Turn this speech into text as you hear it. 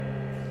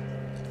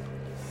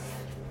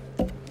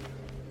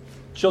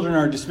Children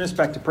are dismissed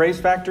back to Praise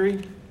Factory.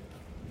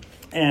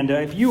 And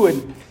if you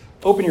would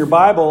open your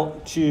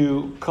Bible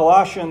to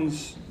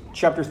Colossians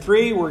chapter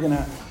 3, we're going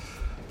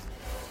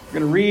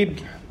to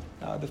read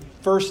the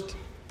first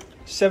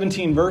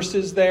 17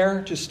 verses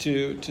there, just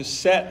to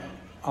set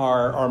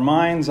our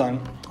minds on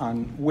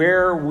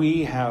where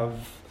we have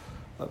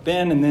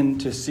been, and then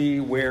to see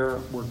where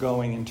we're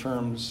going in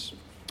terms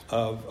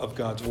of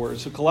God's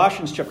Word. So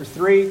Colossians chapter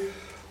 3,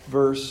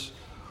 verse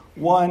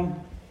 1.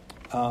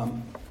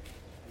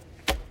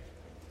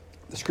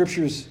 The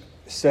scriptures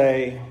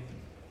say,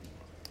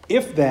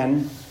 "If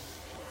then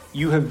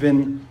you have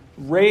been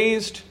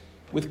raised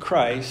with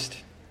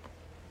Christ,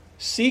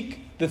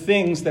 seek the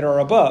things that are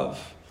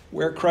above,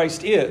 where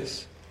Christ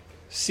is,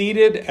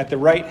 seated at the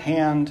right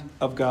hand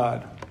of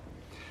God.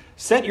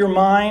 Set your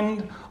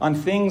mind on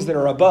things that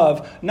are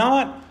above,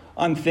 not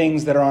on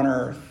things that are on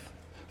earth.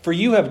 For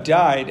you have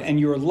died, and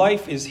your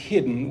life is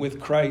hidden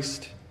with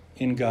Christ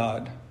in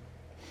God.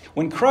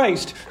 When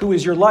Christ, who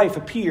is your life,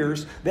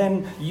 appears,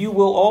 then you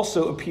will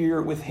also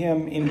appear with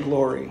him in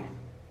glory.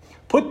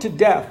 Put to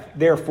death,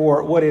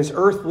 therefore, what is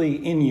earthly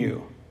in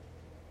you: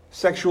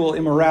 sexual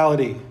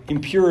immorality,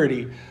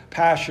 impurity,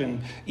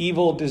 passion,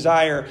 evil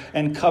desire,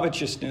 and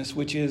covetousness,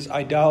 which is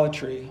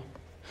idolatry.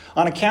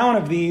 On account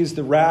of these,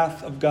 the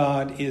wrath of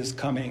God is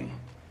coming.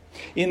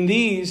 In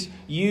these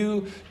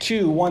you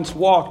too once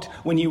walked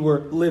when you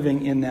were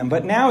living in them,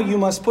 but now you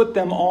must put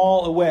them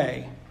all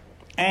away: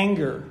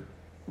 anger,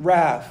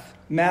 wrath,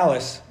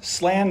 malice,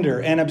 slander,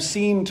 and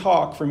obscene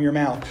talk from your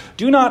mouth.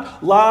 Do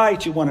not lie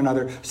to one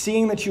another,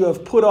 seeing that you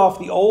have put off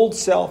the old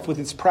self with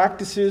its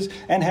practices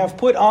and have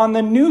put on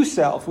the new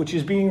self, which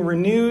is being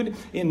renewed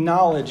in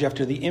knowledge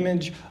after the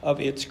image of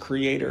its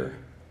creator.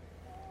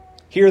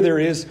 Here there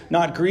is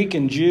not Greek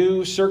and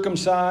Jew,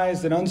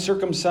 circumcised and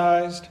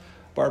uncircumcised,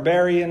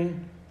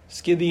 barbarian,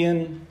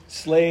 Scythian,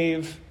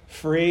 slave,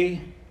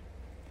 free,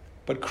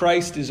 but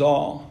Christ is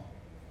all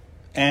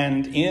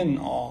and in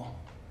all.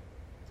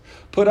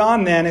 Put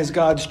on then as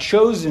God's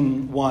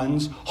chosen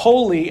ones,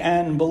 holy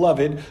and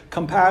beloved,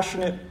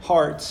 compassionate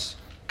hearts,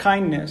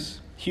 kindness,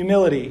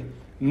 humility,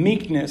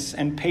 meekness,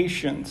 and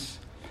patience,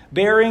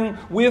 bearing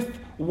with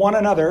one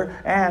another,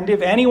 and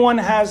if anyone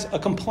has a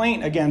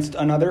complaint against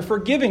another,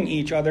 forgiving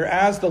each other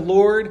as the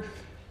Lord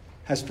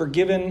has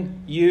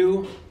forgiven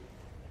you,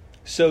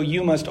 so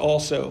you must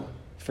also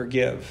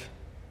forgive.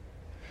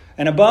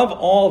 And above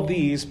all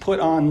these, put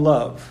on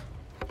love,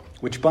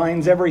 which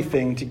binds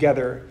everything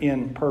together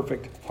in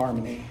perfect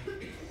harmony.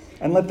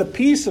 And let the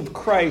peace of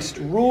Christ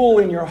rule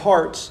in your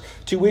hearts,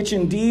 to which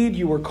indeed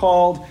you were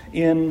called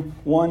in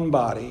one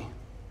body,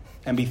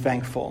 and be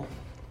thankful.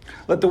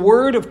 Let the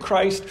word of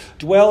Christ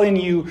dwell in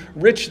you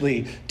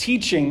richly,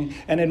 teaching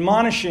and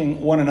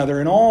admonishing one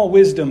another in all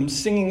wisdom,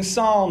 singing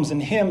psalms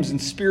and hymns and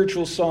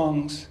spiritual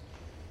songs,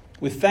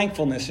 with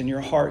thankfulness in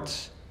your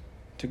hearts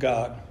to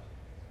God.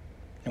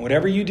 And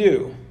whatever you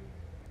do,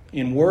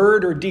 in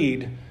word or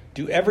deed,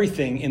 do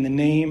everything in the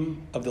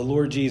name of the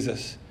Lord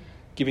Jesus,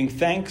 giving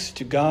thanks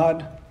to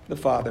God the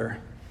Father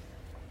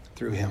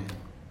through him."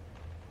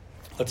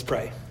 Let's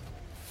pray.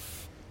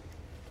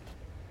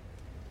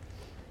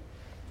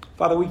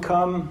 Father, we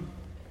come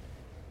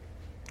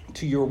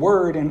to your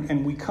word,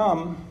 and we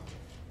come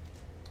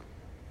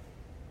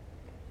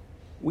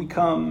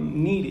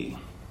needy.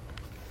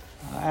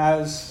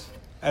 As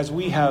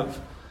we have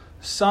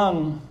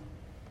sung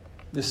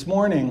this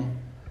morning,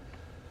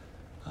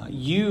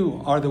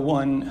 you are the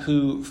one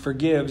who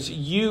forgives.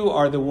 You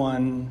are the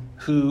one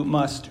who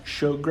must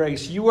show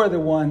grace. You are the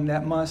one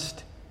that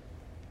must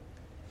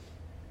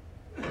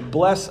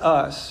bless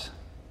us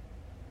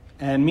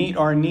and meet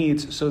our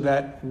needs so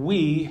that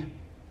we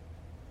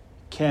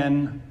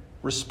can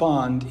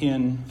respond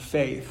in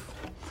faith.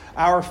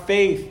 Our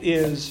faith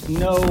is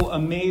no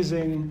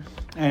amazing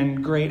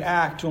and great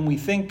act when we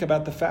think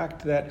about the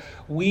fact that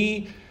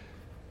we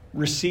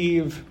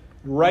receive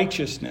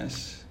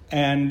righteousness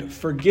and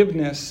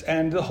forgiveness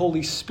and the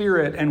Holy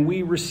Spirit, and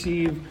we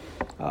receive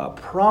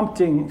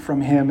prompting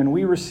from him, and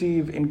we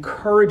receive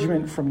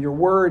encouragement from your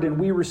word, and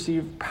we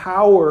receive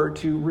power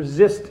to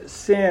resist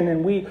sin,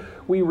 and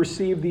we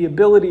receive the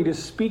ability to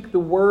speak the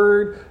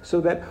word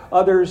so that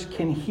others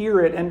can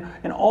hear it.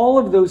 And all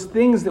of those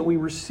things that we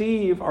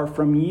receive are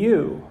from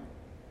you.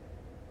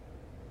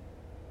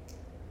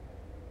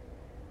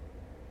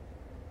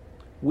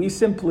 We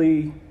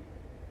simply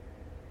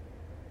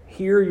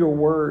hear your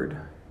word.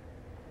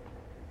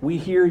 We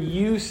hear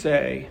you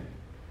say,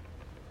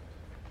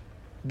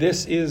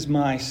 "This is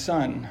my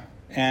son,"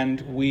 and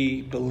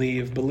we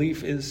believe.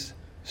 Belief is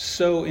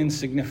so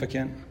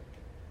insignificant,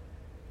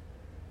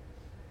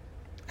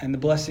 and the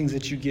blessings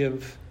that you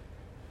give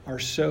are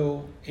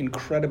so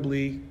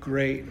incredibly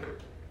great.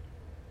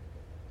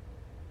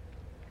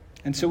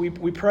 And so we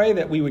pray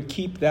that we would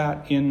keep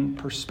that in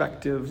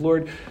perspective.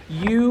 Lord,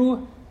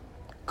 you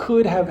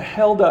could have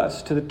held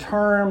us to the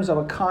terms of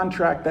a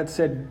contract that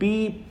said,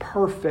 "Be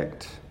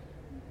perfect,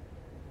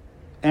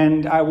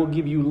 and I will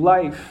give you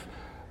life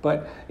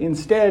But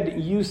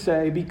instead, you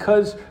say,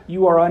 because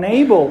you are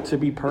unable to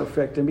be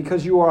perfect, and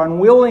because you are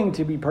unwilling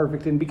to be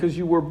perfect, and because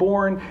you were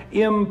born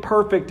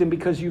imperfect, and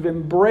because you've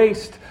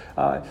embraced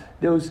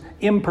those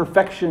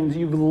imperfections,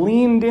 you've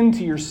leaned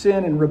into your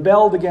sin and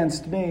rebelled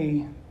against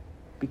me,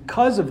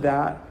 because of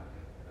that,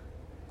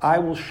 I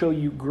will show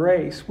you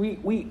grace. We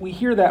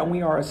hear that and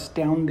we are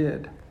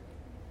astounded.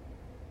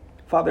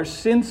 Father,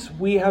 since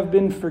we have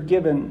been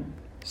forgiven,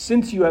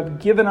 since you have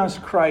given us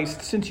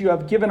Christ, since you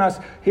have given us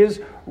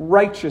his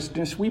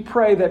righteousness, we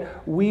pray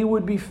that we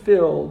would be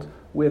filled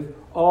with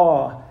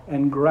awe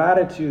and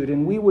gratitude,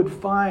 and we would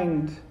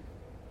find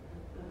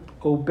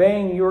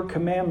obeying your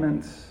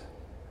commandments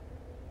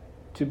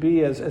to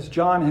be, as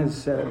John has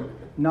said,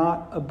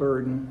 not a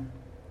burden.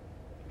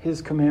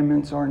 His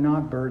commandments are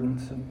not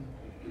burdensome.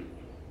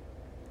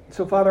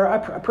 So, Father, I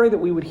pray that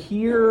we would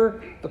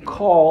hear the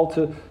call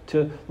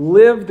to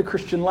live the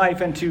Christian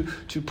life and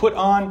to put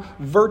on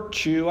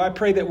virtue. I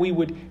pray that we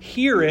would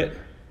hear it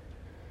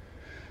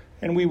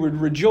and we would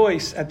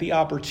rejoice at the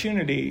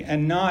opportunity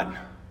and not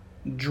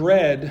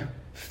dread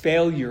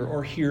failure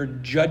or hear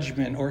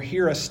judgment or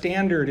hear a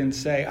standard and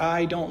say,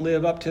 I don't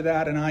live up to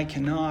that and I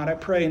cannot. I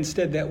pray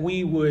instead that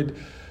we would,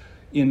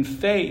 in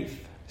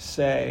faith,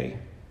 say,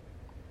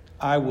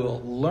 I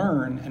will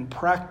learn and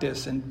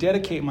practice and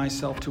dedicate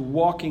myself to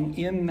walking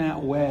in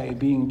that way,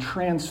 being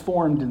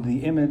transformed into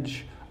the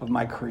image of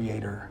my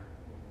Creator.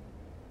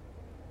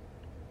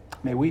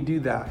 May we do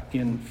that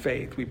in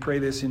faith. We pray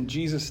this in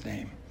Jesus'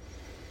 name.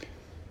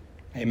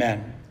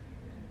 Amen.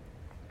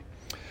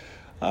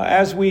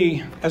 As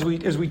we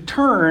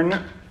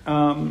turn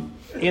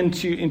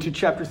into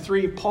chapter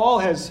 3, Paul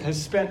has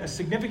spent a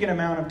significant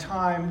amount of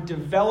time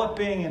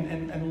developing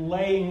and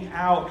laying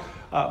out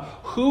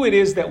who it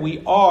is that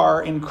we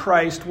are in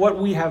Christ, what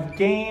we have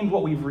gained,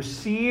 what we've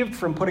received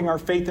from putting our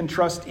faith and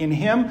trust in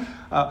him.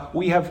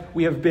 We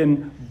have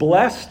been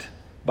blessed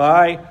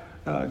by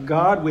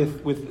God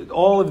with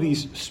all of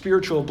these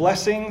spiritual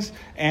blessings,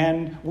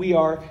 and we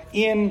are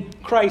in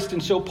Christ.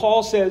 And so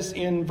Paul says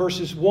in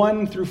verses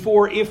 1 through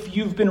 4, if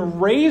you've been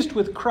raised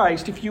with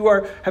Christ, if you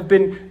have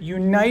been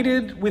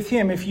united with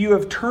him, if you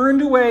have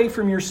turned away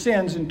from your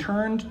sins and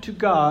turned to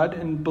God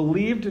and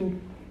believed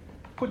and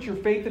put your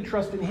faith and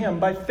trust in him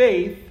by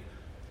faith,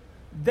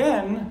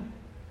 then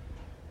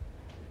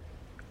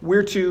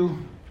we're to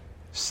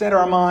set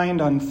our mind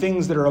on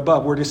things that are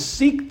above. We're to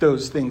seek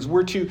those things.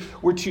 We're to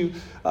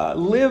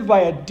live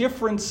by a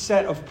different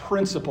set of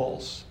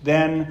principles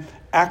than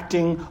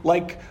acting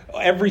like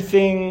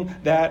everything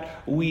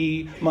that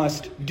we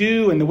must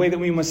do and the way that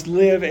we must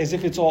live as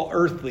if it's all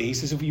earthly. He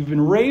says, if you've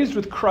been raised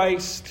with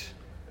Christ,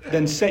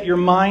 then set your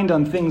mind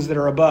on things that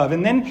are above.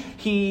 And then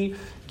he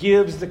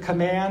gives the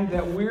command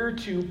that we're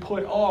to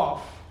put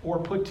off or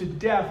put to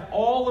death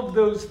all of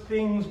those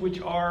things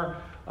which are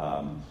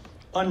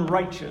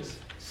unrighteous,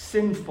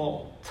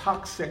 sinful,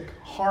 toxic,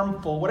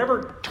 harmful,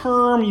 whatever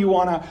term you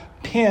want to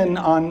pin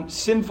on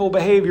sinful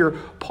behavior.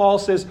 Paul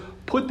says,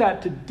 put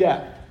that to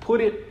death.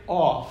 Put it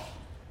off.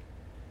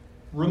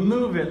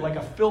 Remove it like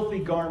a filthy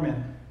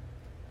garment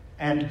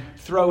and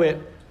throw it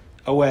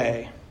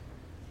away.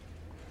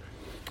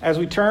 As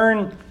we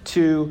turn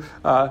to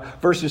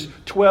verses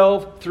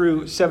 12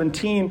 through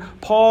 17,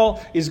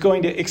 Paul is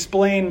going to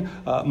explain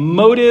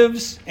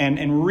motives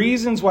and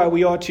reasons why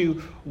we ought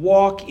to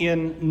walk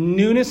in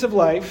newness of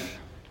life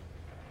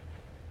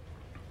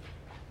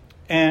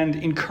and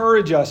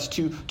encourage us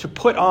to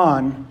put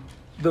on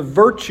the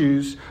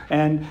virtues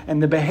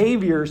and the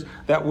behaviors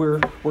that we're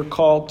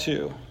called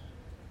to.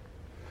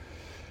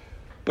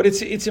 But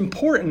it's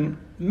important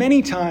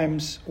many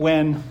times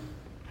when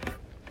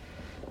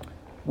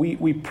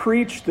we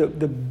preach the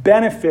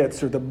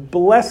benefits or the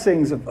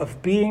blessings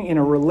of being in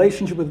a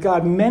relationship with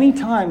God. Many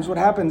times what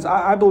happens,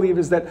 I believe,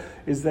 is that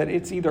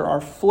it's either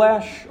our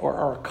flesh or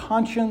our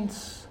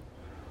conscience,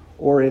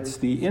 or it's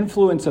the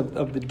influence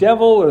of the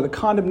devil or the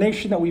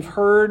condemnation that we've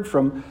heard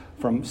from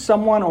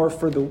someone or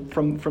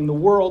from the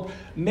world,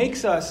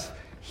 makes us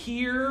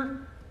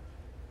hear,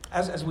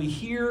 as we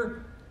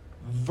hear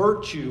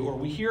virtue or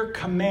we hear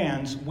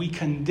commands, we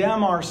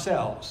condemn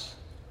ourselves.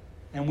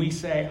 And we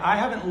say, I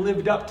haven't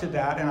lived up to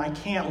that, and I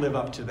can't live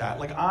up to that.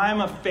 Like,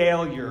 I'm a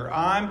failure.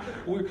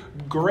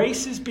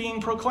 Grace is being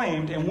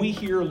proclaimed, and we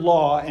hear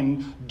law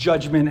and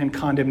judgment and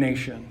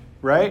condemnation,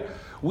 right?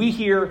 We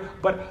hear,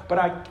 but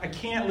I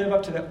can't live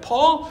up to that.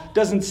 Paul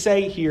doesn't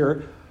say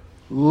here,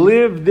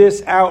 live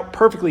this out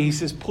perfectly. He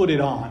says, put it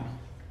on.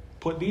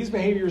 Put these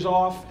behaviors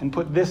off and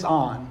put this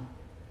on,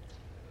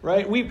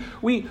 right?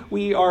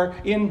 We are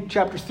in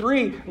chapter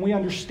 3, and we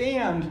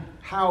understand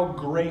how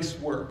grace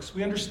works.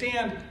 We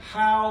understand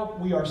how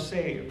we are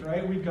saved,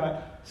 right? We've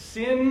got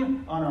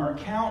sin on our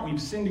account.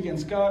 We've sinned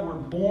against God. We're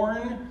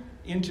born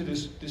into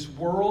this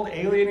world,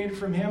 alienated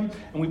from him,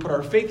 and we put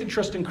our faith and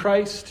trust in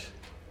Christ.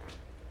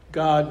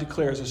 God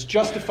declares us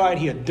justified.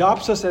 He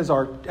adopts us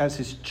as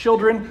his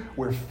children.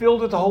 We're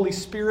filled with the Holy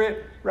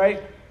Spirit,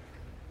 right?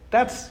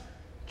 That's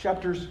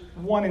chapters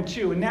 1 and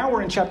 2. And now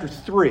we're in chapter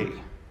 3.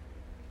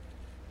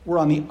 We're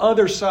on the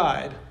other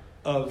side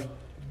of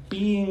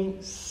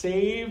being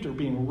saved or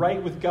being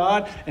right with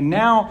God. And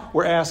now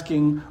we're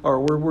asking, or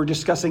we're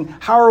discussing,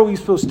 how are we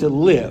supposed to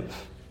live?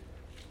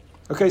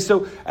 Okay,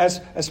 so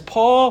as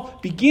Paul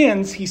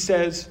begins, he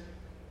says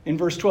in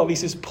verse 12, he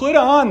says, put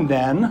on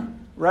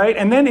then, right?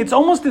 And then it's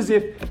almost as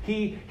if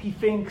he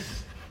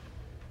thinks,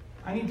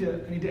 I need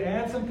to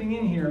add something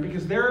in here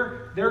because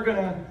they're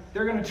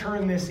gonna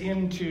turn this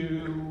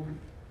into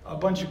a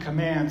bunch of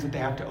commands that they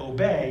have to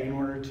obey in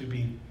order to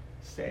be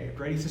saved,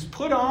 right? He says,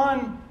 put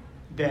on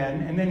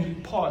then, and then he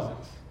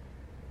pauses.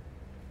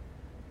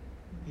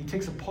 He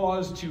takes a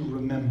pause to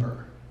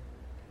remember,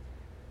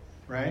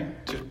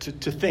 right?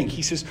 To think.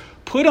 He says,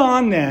 put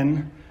on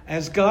then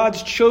as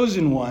God's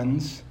chosen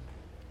ones,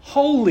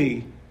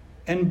 holy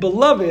and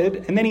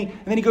beloved, and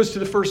then he goes to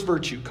the first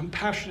virtue,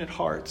 compassionate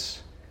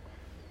hearts.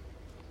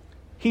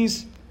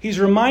 He's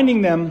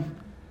reminding them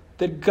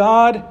that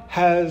God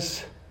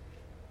has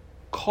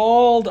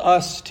called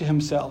us to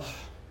himself.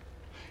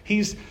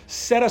 He's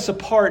set us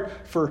apart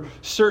for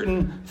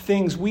certain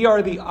things. We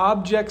are the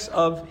objects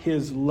of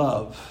his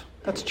love.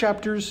 That's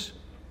chapters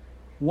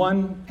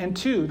 1 and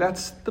 2.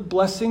 That's the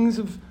blessings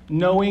of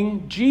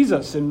knowing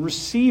Jesus and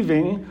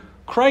receiving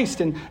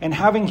Christ and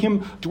having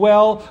him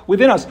dwell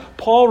within us.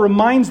 Paul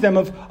reminds them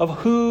of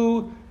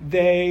who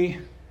they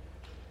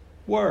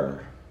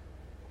were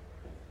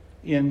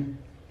in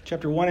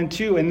chapter 1 and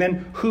 2, and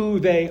then who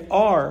they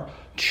are,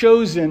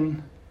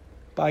 chosen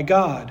by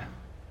God,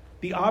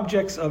 the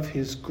objects of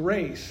his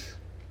grace.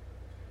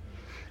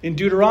 In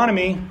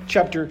Deuteronomy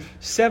chapter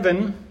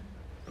 7,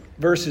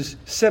 verses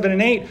 7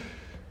 and 8,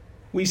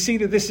 we see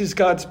that this is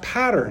God's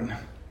pattern.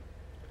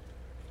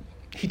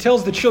 He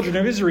tells the children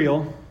of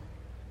Israel,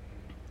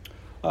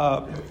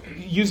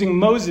 using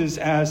Moses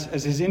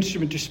as his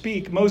instrument to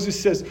speak, Moses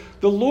says,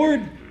 the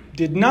Lord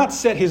did not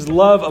set his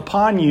love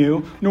upon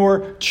you,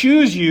 nor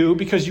choose you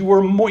because you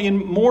were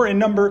more in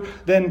number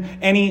than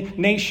any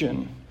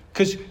nation,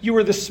 because you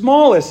were the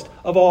smallest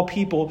of all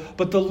people,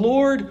 but the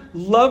Lord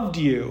loved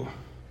you,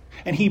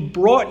 and he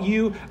brought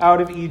you out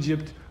of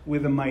Egypt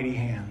with a mighty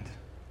hand.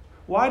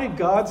 Why did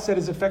God set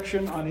his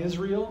affection on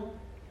Israel?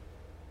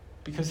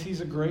 Because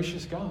he's a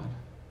gracious God.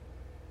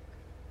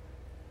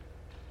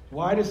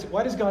 Why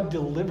does God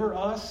deliver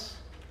us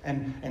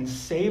and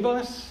save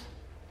us?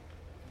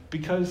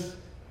 Because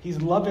he's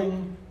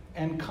loving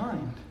and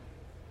kind.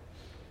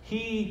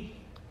 He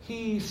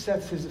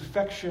sets his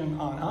affection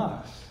on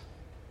us.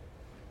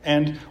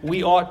 And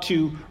we ought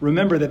to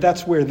remember that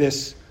that's where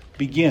this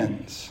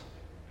begins.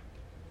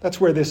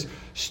 That's where this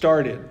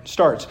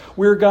starts.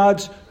 We're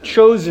God's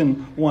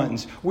chosen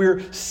ones.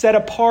 We're set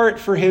apart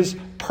for his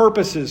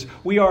purposes.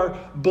 We are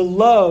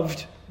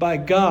beloved by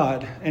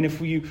God. And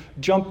if we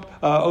jump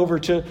over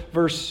to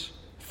verse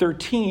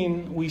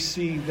 13, we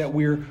see that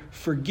we're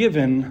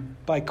forgiven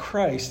by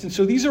Christ. And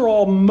so these are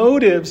all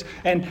motives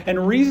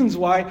and reasons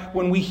why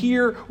when we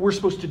hear we're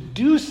supposed to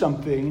do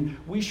something,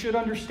 we should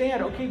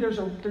understand, okay, there's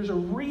a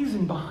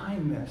reason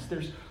behind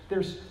this.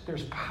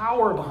 There's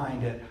power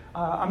behind it.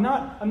 I'm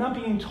not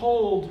being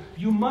told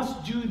you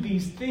must do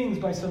these things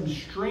by some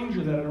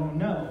stranger that I don't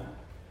know.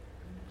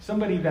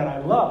 Somebody that I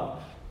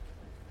love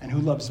and who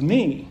loves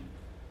me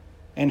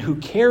and who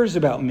cares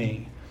about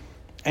me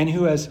and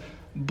who has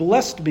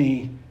blessed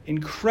me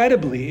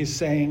incredibly is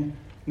saying,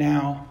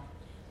 now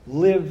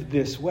live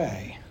this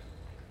way.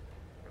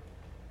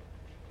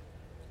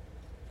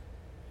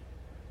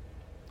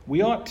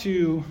 We ought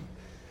to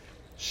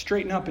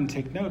straighten up and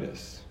take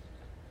notice.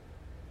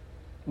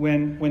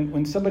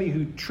 When somebody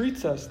who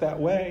treats us that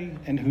way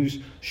and who's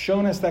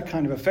shown us that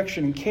kind of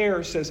affection and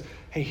care says,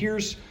 hey,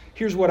 here's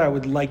what I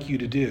would like you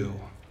to do.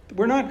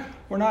 We're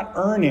not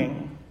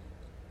earning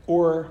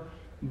or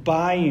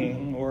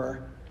buying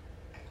or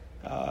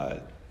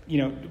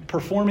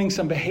performing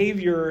some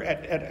behavior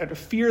at a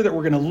fear that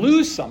we're going to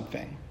lose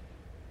something.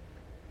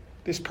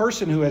 This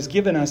person who has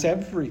given us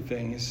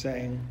everything is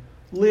saying,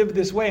 live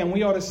this way. And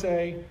we ought to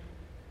say,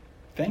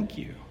 thank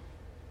you.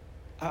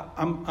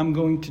 I'm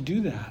going to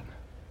do that.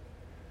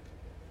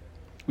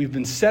 We've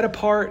been set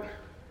apart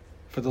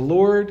for the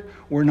Lord.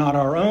 We're not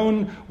our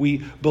own. We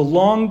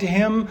belong to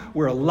him.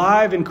 We're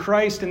alive in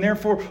Christ, and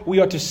therefore we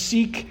ought to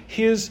seek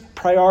his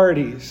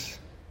priorities.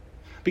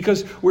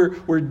 Because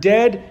we're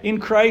dead in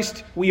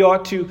Christ, we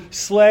ought to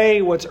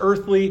slay what's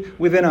earthly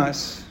within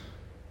us.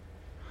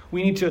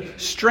 We need to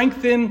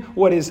strengthen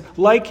what is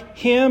like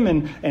him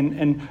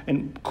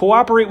and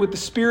cooperate with the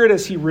Spirit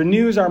as he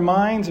renews our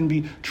minds and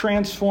be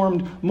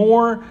transformed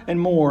more and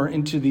more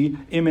into the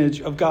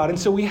image of God. And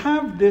so we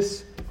have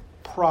this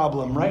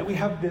problem, right? We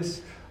have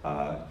this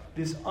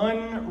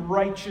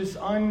unrighteous,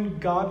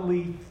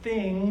 ungodly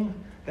thing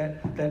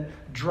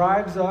that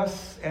drives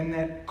us and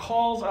that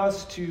calls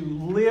us to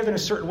live in a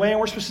certain way. And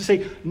we're supposed to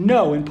say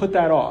no and put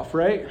that off,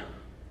 right?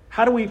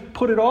 How do we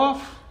put it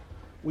off?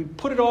 We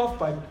put it off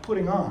by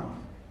putting on.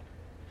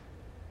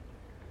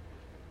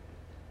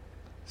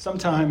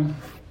 Sometime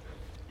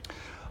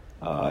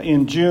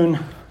in June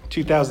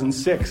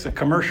 2006, a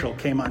commercial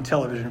came on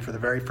television for the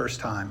very first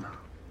time.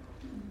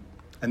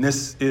 And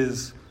this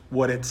is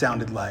what it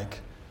sounded like.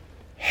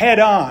 Head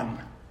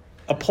on,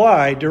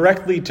 apply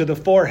directly to the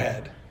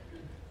forehead.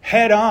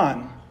 Head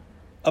on,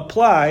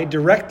 apply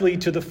directly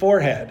to the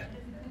forehead.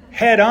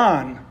 Head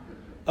on,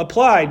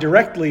 apply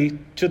directly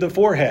to the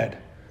forehead.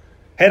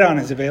 Head on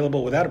is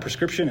available without a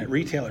prescription at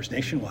retailers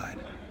nationwide.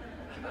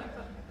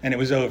 And it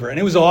was over. And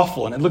it was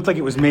awful. And it looked like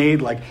it was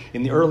made like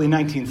in the early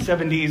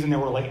 1970s. And there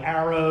were like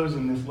arrows.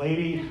 And this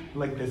lady,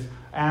 like this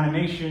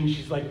animation,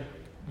 she's like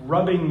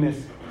rubbing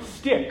this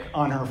stick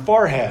on her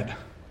forehead.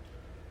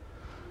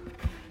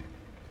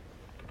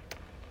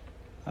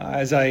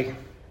 As I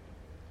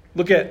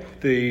look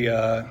at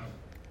the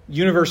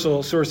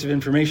universal source of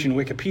information,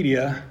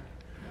 Wikipedia,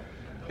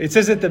 it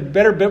says that the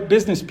Better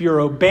Business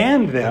Bureau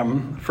banned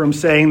them from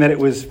saying that it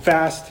was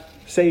fast,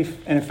 safe,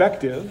 and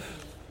effective.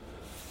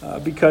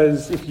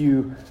 Because if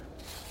you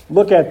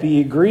look at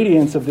the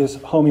ingredients of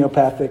this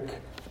homeopathic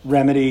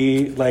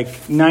remedy, like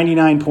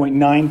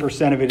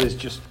 99.9% of it is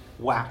just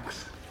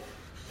wax.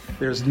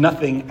 There's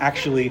nothing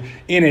actually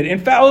in it. In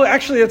fact, well,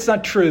 actually, that's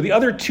not true. The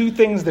other two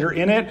things that are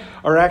in it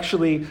are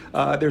actually,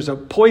 there's a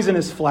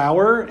poisonous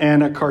flower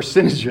and a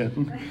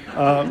carcinogen.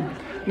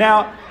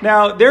 Now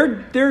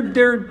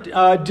they're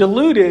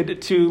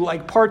diluted to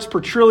like parts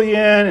per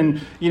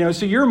trillion, and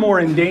so you're more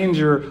in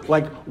danger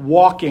like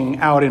walking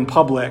out in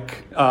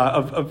public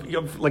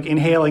of like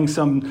inhaling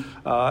some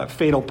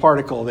fatal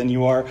particle than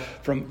you are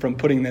from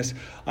putting this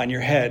on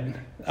your head.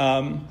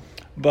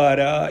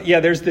 But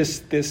there's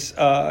this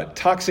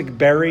toxic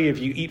berry. If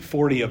you eat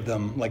 40 of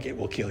them, like it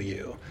will kill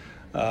you,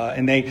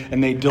 and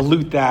they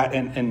dilute that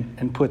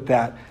and put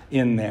that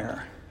in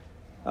there.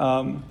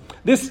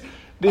 This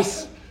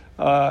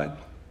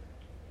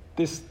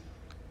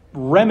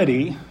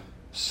remedy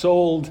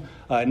sold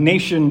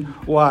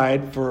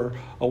nationwide for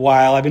a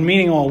while. I've been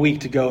meaning all week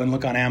to go and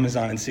look on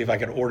Amazon and see if I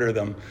could order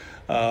them.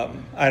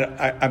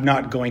 I'm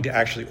not going to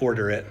actually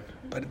order it.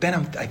 But then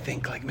I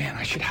think, like, man,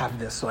 I should have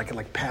this so I can,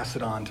 like, pass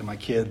it on to my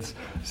kids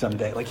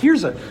someday. Like,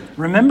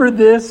 remember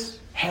this?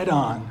 Head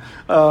on.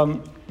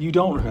 You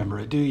don't remember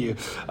it, do you?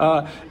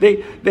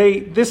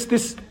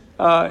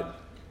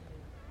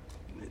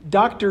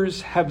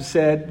 Doctors have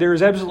said there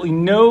is absolutely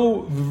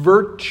no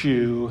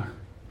virtue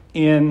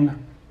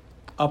in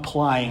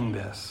applying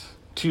this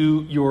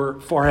to your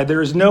forehead.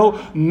 There is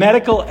no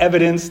medical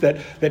evidence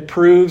that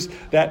proves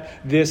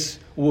that this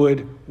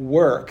would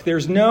work.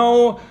 There's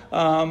no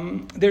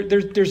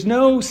there's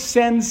no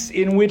sense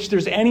in which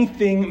there's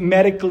anything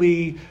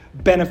medically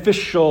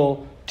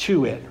beneficial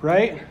to it,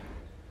 right?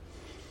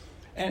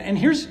 And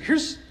here's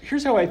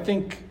how I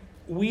think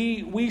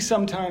we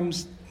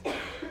sometimes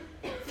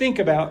think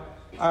about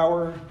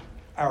our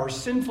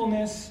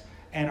sinfulness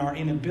and our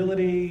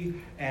inability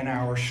and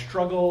our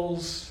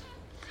struggles.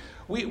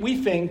 We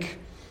think,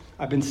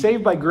 I've been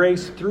saved by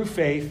grace through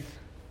faith.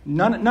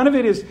 None of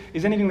it is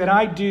anything that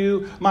I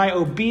do. My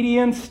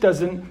obedience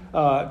doesn't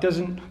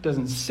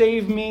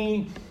save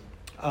me.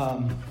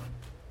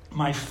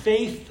 My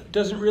faith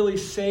doesn't really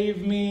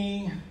save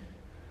me.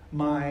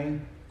 My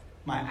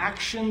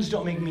actions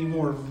don't make me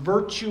more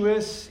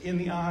virtuous in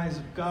the eyes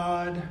of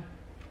God.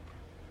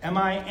 Am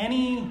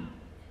I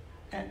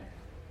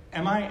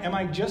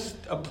just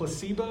a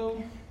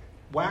placebo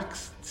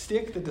wax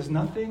stick that does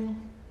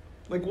nothing?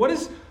 Like, what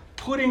does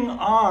putting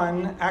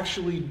on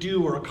actually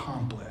do or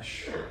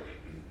accomplish?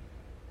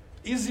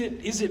 Is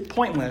it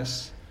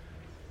pointless?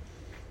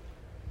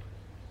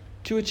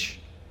 To which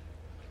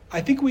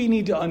I think we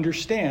need to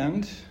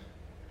understand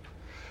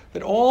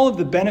that all of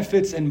the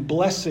benefits and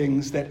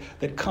blessings that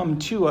come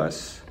to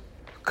us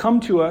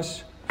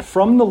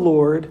from the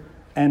Lord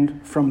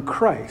and from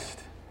Christ.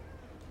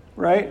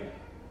 Right?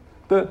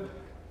 The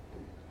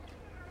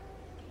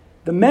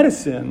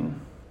medicine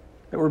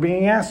that we're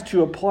being asked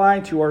to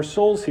apply to our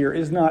souls here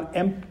is not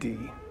empty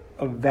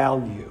of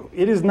value.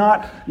 It is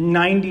not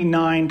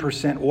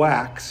 99%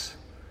 wax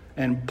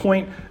and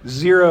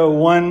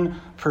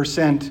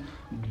 0.01%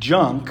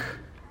 junk.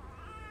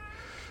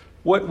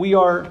 What we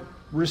are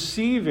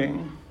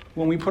receiving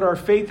when we put our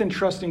faith and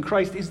trust in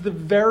Christ is the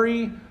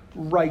very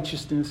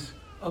righteousness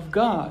of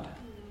God.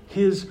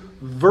 His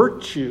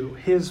virtue,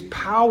 his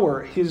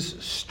power, his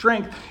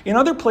strength. In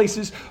other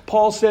places,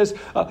 Paul says,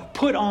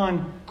 put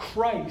on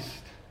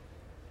Christ.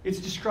 It's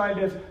described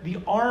as the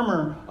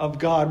armor of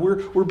God.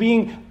 We're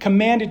being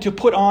commanded to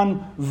put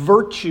on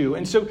virtue.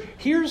 And so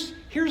here's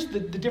the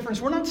difference.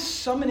 We're not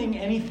summoning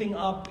anything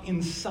up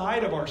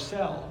inside of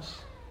ourselves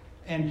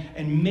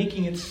and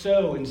making it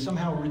so and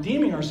somehow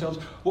redeeming ourselves.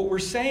 What we're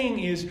saying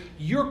is,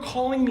 you're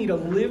calling me to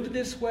live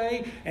this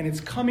way, and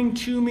it's coming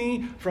to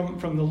me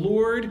from the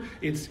Lord.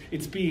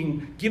 It's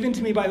being given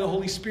to me by the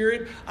Holy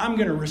Spirit. I'm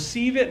going to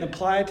receive it and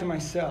apply it to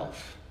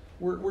myself.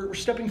 We're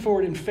stepping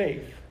forward in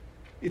faith.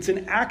 It's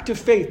an act of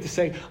faith to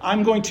say,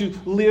 I'm going to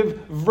live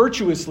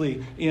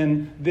virtuously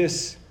in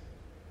this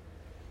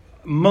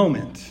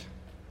moment.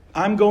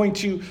 I'm going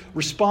to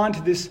respond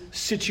to this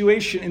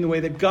situation in the way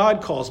that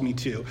God calls me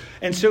to.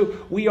 And so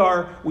we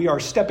are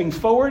stepping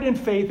forward in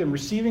faith and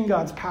receiving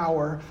God's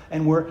power,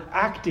 and we're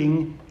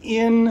acting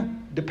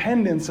in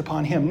dependence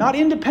upon him. Not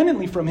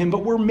independently from him,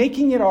 but we're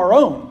making it our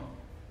own,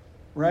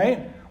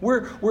 right?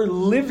 We're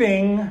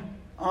living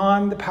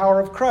on the power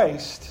of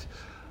Christ.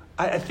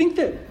 I think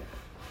that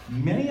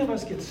many of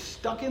us get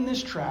stuck in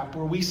this trap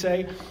where we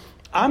say,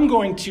 I'm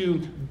going to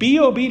be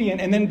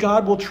obedient, and then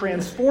God will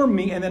transform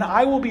me, and then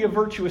I will be a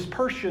virtuous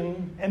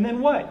person, and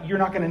then what? You're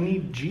not going to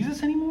need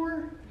Jesus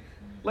anymore?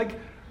 Like,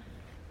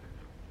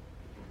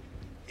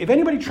 if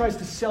anybody tries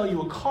to sell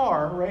you a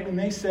car, right, and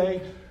they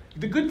say,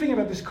 the good thing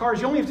about this car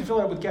is you only have to fill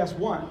it up with gas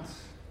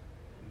once,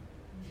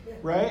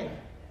 right?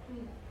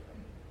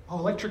 Oh,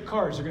 electric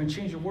cars are going to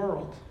change the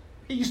world.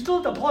 You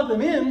still have to plug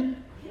them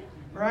in,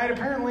 right?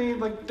 Apparently,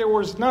 like, there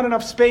was not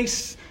enough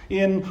space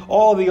in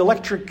all the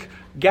electric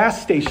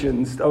gas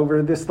stations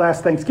over this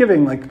last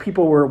Thanksgiving. Like,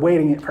 people were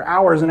waiting for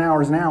hours and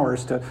hours and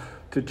hours to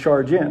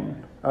charge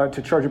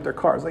to charge up their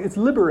cars. Like, it's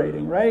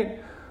liberating, right?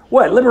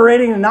 What,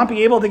 liberating to not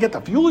be able to get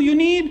the fuel you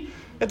need?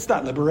 It's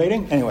not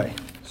liberating. Anyway,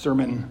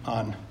 sermon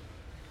on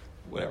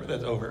whatever,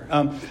 that's over.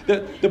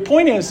 The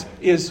point is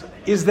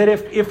that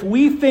if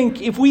we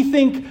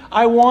think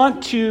I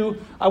want to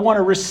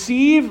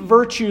receive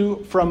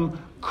virtue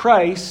from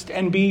Christ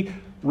and be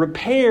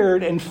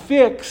repaired and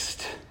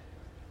fixed,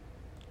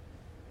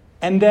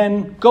 and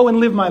then go and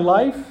live my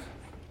life,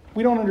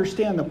 we don't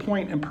understand the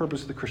point and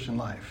purpose of the Christian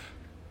life.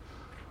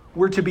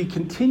 We're to be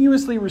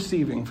continuously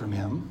receiving from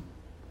him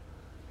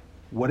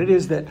what it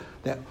is that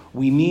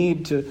we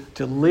need to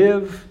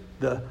live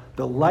the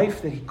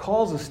life that he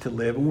calls us to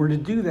live, and we're to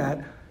do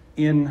that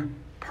in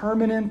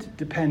permanent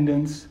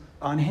dependence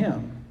on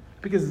him,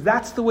 because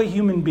that's the way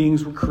human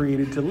beings were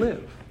created to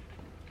live.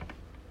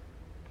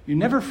 You're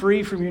never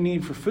free from your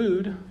need for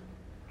food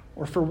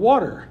or for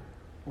water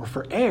or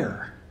for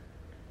air.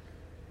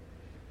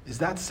 Is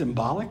that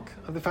symbolic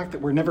of the fact that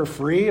we're never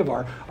free of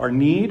our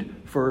need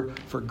for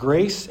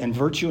grace and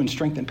virtue and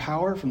strength and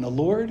power from the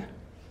Lord?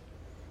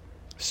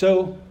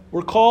 So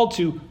we're called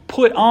to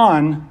put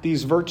on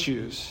these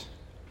virtues.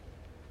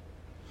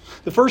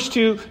 The first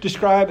two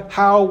describe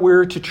how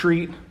we're to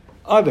treat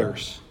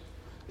others.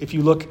 If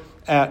you look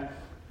at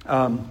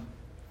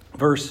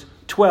verse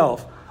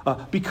 12,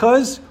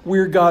 because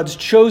we're God's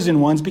chosen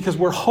ones, because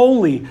we're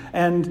holy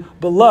and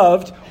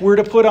beloved, we're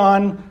to put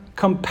on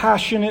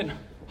compassionate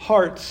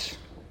hearts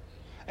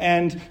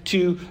and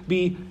to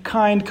be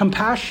kind.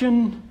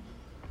 Compassion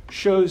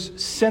shows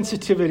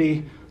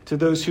sensitivity to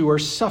those who are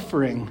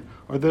suffering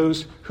or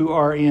those who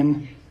are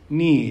in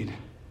need.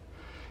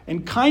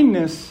 And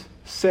kindness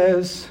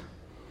says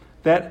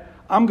that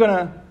I'm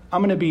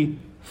gonna be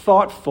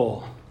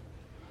thoughtful,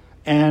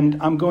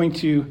 and I'm going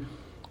to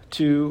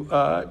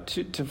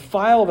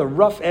file the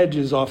rough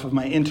edges off of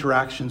my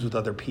interactions with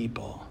other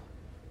people.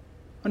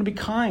 I'm going to be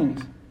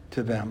kind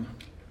to them.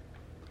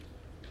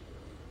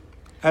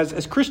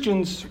 As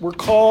Christians, we're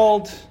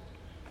called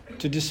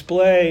to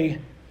display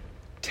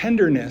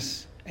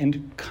tenderness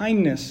and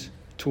kindness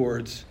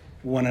towards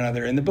one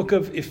another. In the book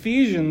of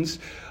Ephesians,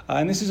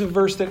 and this is a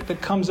verse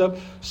that comes up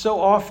so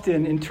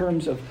often in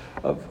terms of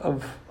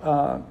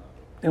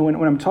and when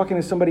I'm talking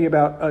to somebody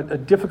about a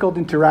difficult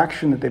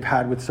interaction that they've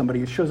had with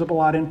somebody, it shows up a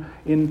lot in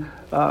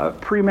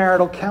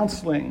premarital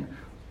counseling.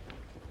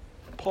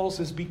 Paul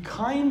says, be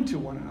kind to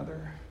one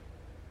another,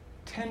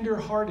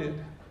 tender-hearted,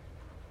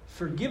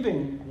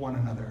 forgiving one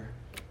another,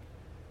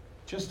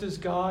 just as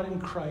God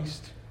in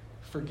Christ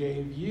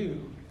forgave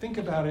you. Think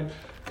about it.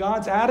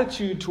 God's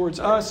attitude towards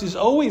us is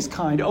always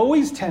kind,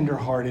 always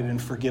tender-hearted and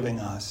forgiving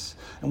us.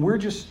 And we're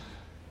just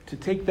to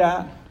take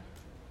that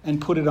and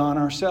put it on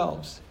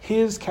ourselves.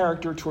 His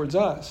character towards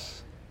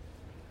us.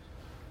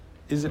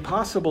 Is it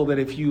possible that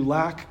if you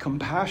lack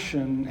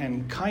compassion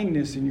and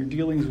kindness in your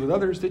dealings with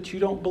others, that you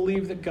don't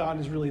believe that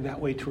God is really that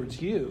way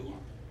towards you?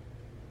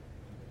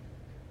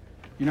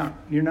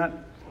 You're not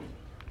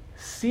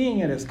seeing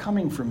it as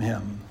coming from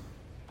him,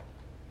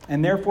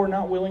 and therefore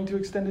not willing to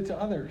extend it to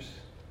others.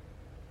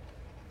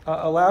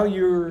 Allow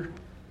your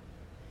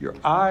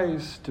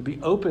eyes to be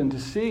open to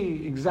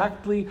see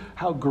exactly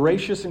how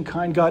gracious and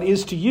kind God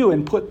is to you,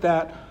 and put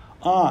that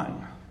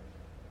on.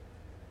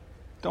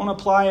 Don't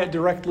apply it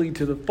directly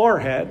to the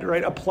forehead,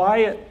 right? Apply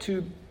it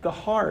to the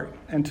heart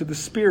and to the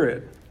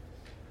spirit.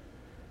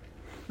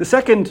 The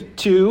second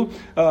two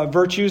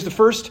virtues, the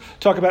first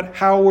talk about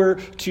how we're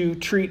to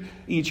treat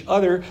each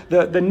other.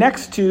 The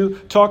next two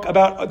talk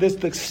about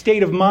the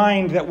state of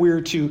mind that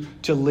we're to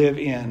live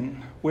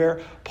in,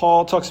 where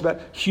Paul talks about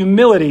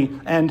humility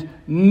and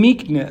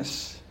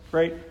meekness,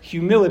 right?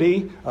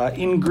 Humility,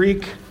 in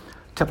Greek,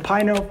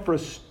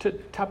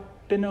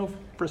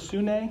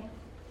 tapinophrosune.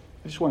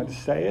 I just wanted to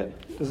say it.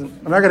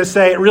 I'm not going to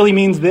say it really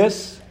means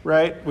this,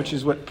 right? Which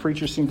is what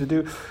preachers seem to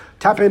do.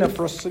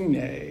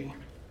 Tapinophrosune.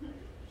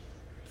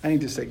 I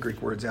need to say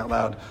Greek words out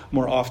loud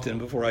more often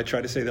before I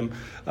try to say them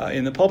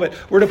in the pulpit.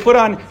 We're to put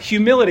on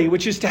humility,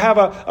 which is to have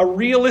a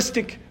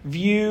realistic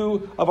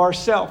view of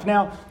ourselves.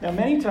 Now,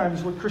 many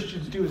times what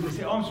Christians do is they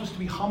say, I'm supposed to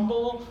be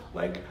humble.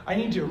 Like, I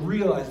need to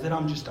realize that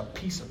I'm just a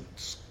piece of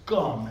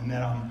scum and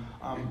that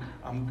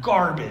I'm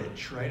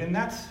garbage, right? And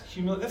that's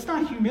humility. That's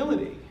not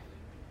humility,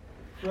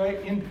 right?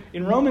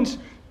 In Romans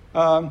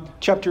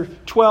chapter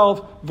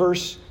 12,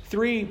 verse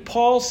 3,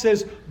 Paul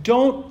says,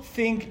 don't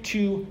think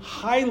too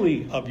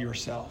highly of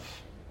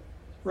yourself,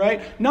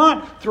 right?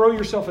 Not throw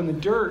yourself in the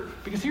dirt.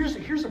 Because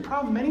here's the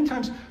problem. Many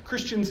times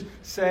Christians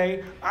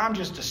say, I'm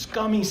just a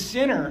scummy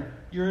sinner.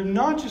 You're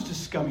not just a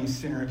scummy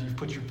sinner if you've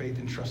put your faith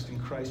and trust in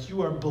Christ.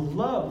 You are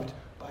beloved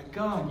by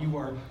God. You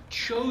are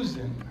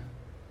chosen.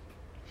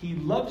 He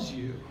loves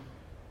you.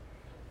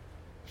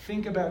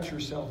 Think about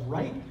yourself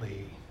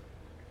rightly.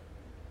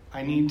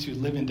 I need to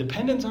live in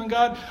dependence on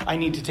God. I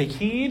need to take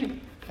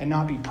heed and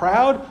not be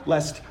proud,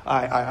 lest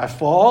I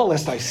fall,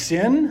 lest I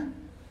sin.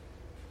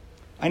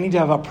 I need to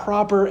have a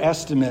proper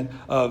estimate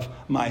of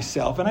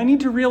myself. And I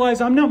need to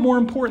realize I'm not more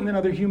important than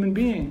other human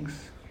beings.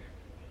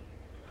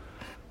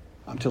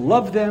 I'm to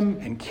love them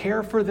and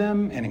care for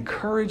them and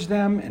encourage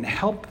them and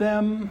help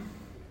them.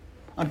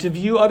 I'm to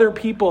view other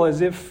people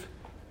as if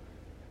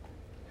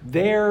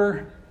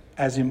they're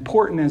as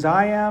important as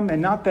I am,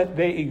 and not that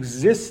they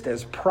exist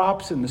as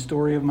props in the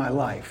story of my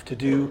life to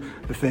do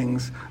the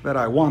things that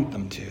I want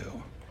them to.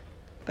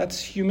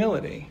 That's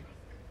humility.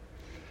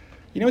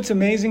 You know what's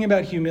amazing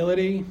about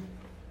humility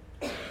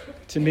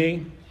to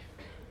me?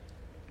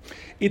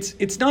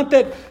 It's not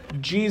that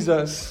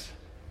Jesus,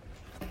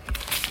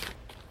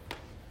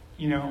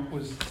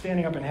 was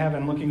standing up in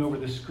heaven looking over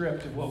the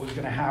script of what was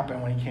going to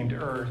happen when he came to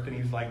earth, and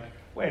he's like,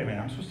 wait a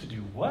minute, I'm supposed to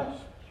do what?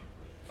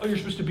 Oh, you're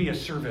supposed to be a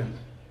servant.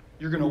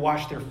 You're going to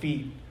wash their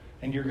feet,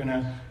 and you're going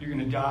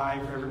to die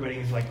for everybody.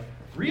 He's like,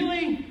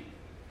 really?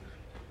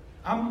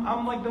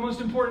 I'm like the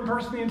most important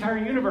person in the entire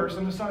universe.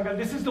 I'm the Son of God.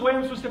 This is the way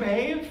I'm supposed to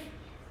behave?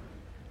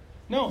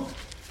 No.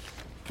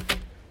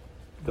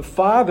 The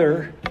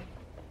Father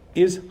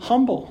is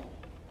humble,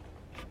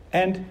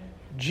 and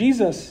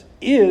Jesus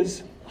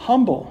is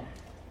humble.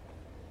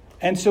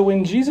 And so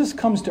when Jesus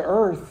comes to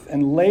earth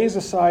and lays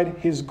aside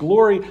his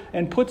glory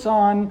and puts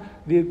on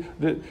the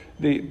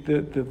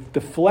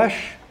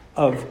flesh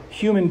of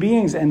human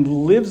beings and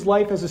lives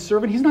life as a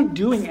servant, he's not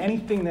doing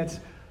anything that's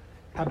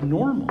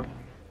abnormal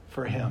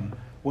for him.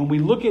 When we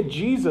look at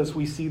Jesus,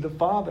 we see the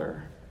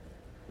Father.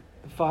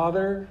 The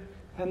Father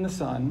and the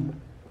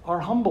Son are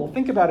humble.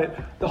 Think about it.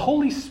 The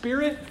Holy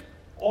Spirit,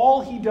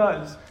 all he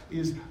does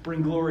is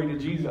bring glory to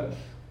Jesus.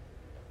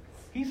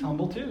 He's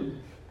humble too.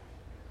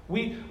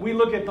 We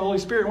look at the Holy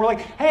Spirit and we're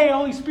like, hey,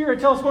 Holy Spirit,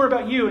 tell us more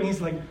about you. And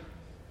he's like,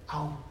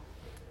 I'll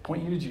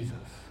point you to Jesus.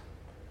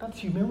 That's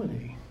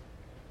humility.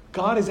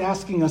 God is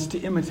asking us to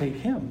imitate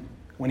him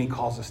when he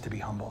calls us to be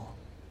humble.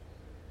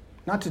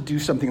 Not to do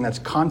something that's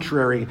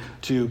contrary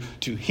to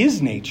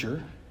his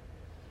nature.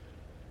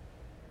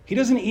 He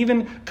doesn't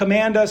even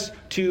command us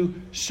to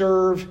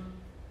serve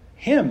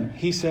him.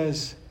 He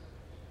says,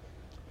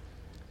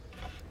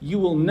 you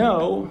will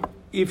know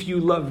if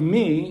you love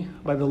me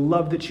by the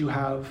love that you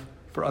have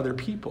for other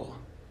people.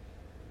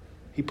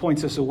 He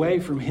points us away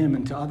from him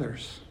and to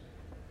others.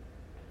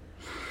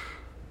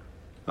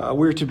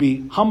 We're to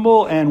be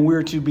humble and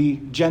we're to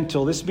be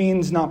gentle. This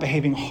means not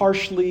behaving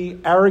harshly,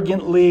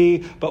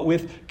 arrogantly, but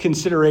with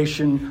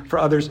consideration for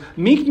others.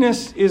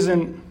 Meekness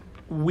isn't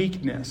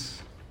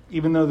weakness,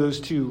 even though those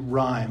two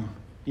rhyme.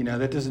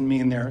 That doesn't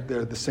mean they're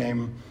the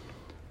same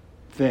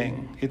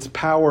thing. It's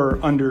power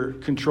under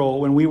control.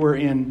 When we were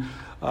in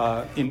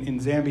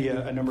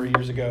Zambia a number of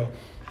years ago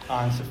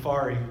on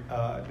safari,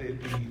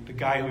 the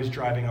guy who was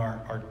driving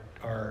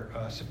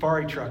our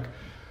safari truck,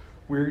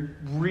 we're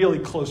really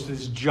close to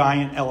this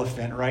giant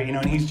elephant, right?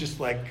 And he's just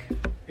like,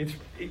 if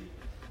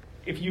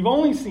you've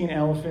only seen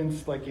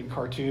elephants like in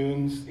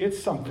cartoons,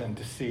 it's something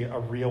to see a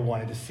real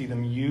one and to see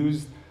them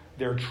use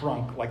their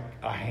trunk like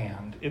a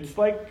hand. It's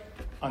like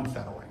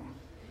unsettling.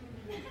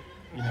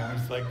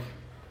 He's like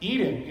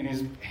eating, and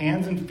his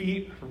hands and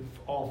feet,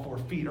 all 4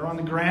 feet, are on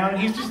the ground,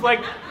 and he's just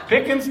like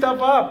picking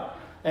stuff up,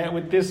 and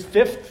with this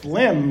 5th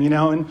limb,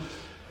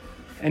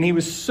 and he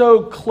was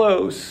so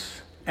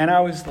close, and I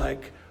was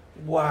like,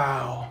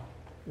 wow,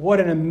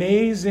 what an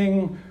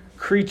amazing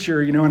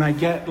creature, and I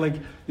get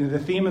the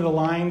theme of The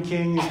Lion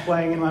King is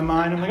playing in my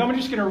mind. I'm like, I'm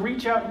just going to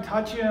reach out and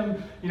touch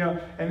him,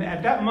 and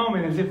at that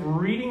moment, as if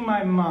reading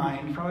my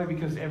mind, probably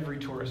because every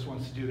tourist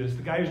wants to do this,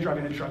 the guy who's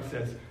driving the truck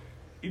says,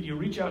 if you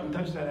reach out and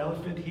touch that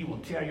elephant, he will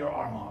tear your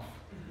arm off.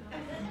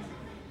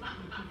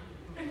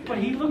 But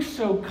he looks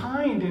so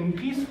kind and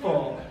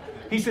peaceful.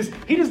 He says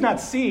he does not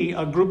see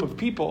a group of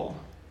people.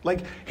 Like,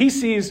 he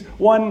sees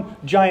one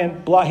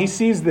giant block. He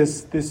sees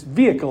this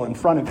vehicle in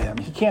front of him.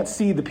 He can't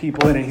see the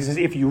people in it. He says,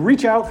 if you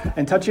reach out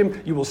and touch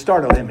him, you will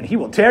startle him, and he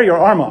will tear your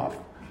arm off.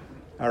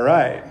 All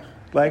right.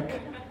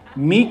 Like,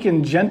 meek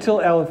and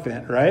gentle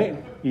elephant,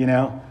 right?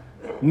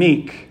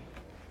 Meek,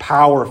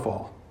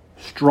 powerful,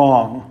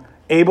 strong,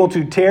 able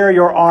to tear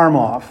your arm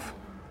off,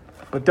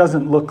 but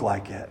doesn't look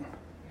like it.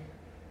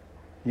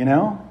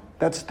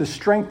 That's the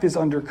strength is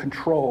under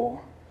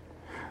control.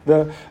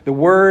 The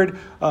word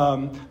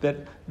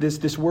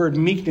this word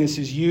meekness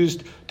is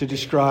used to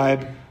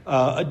describe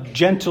a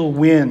gentle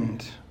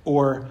wind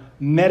or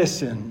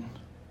medicine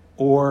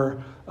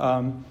or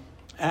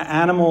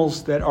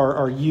animals that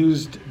are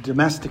used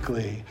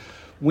domestically.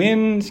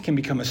 Wind can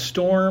become a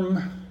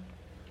storm.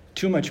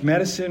 Too much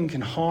medicine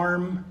can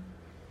harm.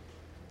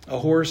 a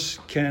horse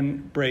can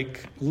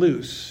break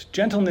loose.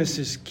 Gentleness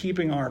is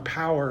keeping our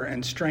power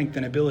and strength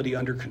and ability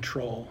under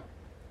control.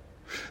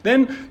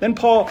 Then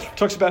Paul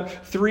talks about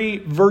three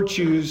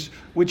virtues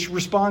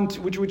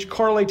which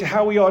correlate to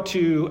how we ought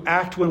to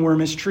act when we're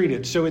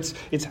mistreated. So it's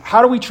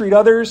how do we treat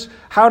others,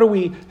 how do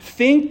we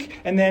think,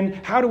 and then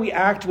how do we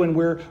act when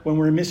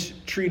we're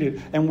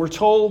mistreated. And we're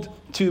told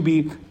to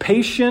be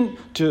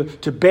patient,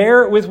 to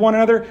bear with one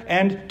another,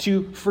 and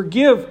to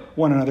forgive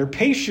one another.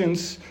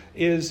 Patience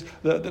is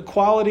the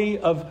quality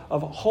of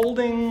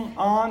holding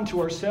on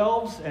to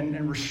ourselves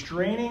and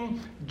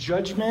restraining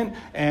judgment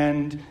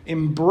and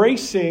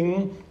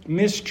embracing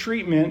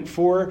mistreatment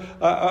for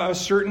a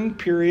certain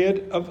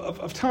period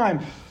of time.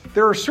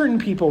 There are certain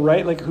people,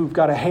 right, like who've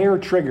got a hair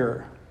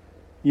trigger,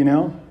 you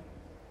know?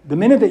 The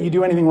minute that you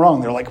do anything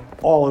wrong, they're like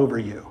all over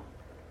you.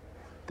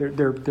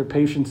 Their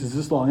patience is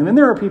this long. And then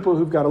there are people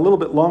who've got a little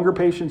bit longer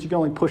patience. You can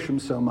only push them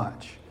so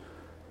much,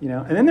 you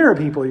know? And then there are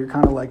people you're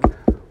kind of like,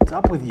 what's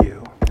up with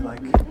you?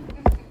 Like,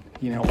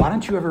 you know, why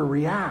don't you ever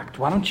react?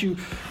 Why don't you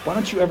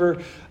ever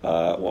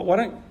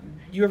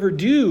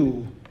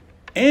do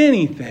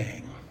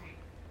anything?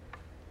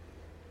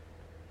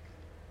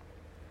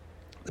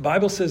 The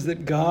Bible says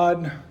that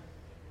God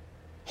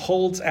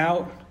holds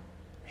out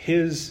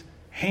his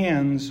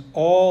hands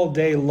all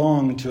day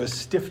long to a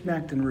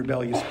stiff-necked and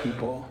rebellious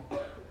people.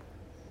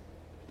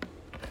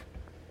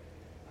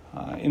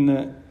 In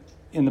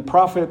the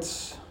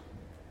prophets,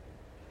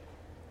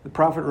 the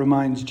prophet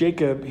reminds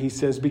Jacob, he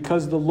says,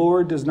 because the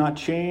Lord does not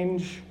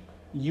change,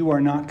 you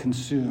are not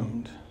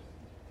consumed.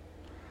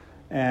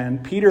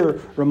 And Peter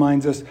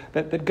reminds us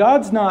that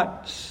God's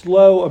not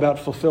slow about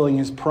fulfilling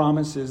his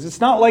promises.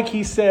 It's not like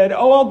he said,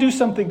 I'll do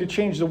something to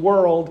change the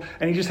world,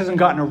 and he just hasn't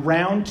gotten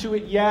around to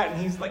it yet,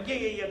 and he's like,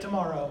 yeah,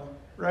 tomorrow,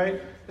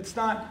 right? That's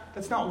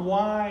not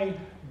why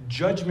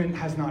judgment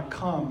has not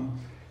come.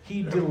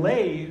 He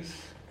delays,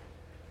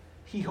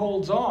 he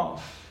holds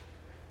off,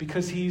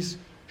 because he's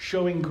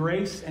showing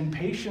grace and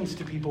patience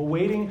to people,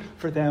 waiting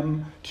for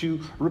them to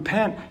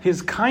repent.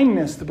 His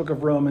kindness, the book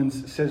of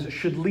Romans says,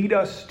 should lead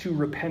us to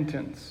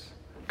repentance.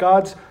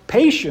 God's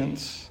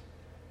patience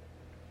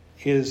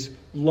is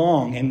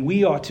long, and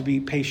we ought to be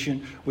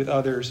patient with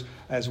others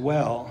as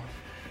well.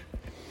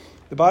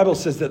 The Bible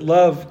says that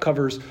love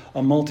covers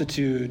a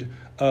multitude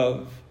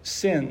of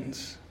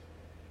sins.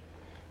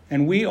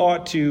 And we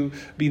ought to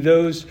be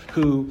those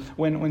who,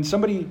 when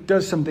somebody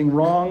does something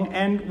wrong,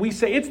 and we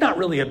say, it's not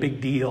really a big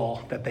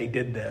deal that they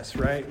did this,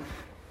 right?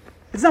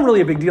 It's not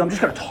really a big deal. I'm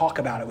just going to talk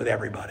about it with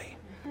everybody,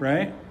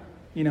 right?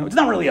 You know, it's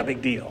not really a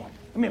big deal.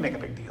 Let me make a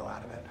big deal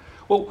out of it.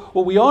 Well,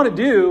 what we ought to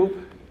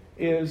do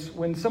is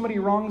when somebody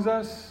wrongs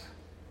us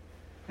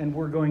and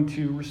we're going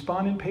to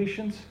respond in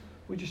patience,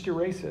 we just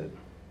erase it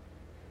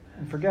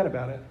and forget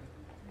about it.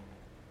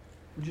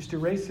 We just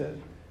erase it.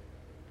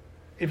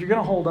 If you're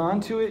going to hold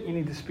on to it, you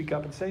need to speak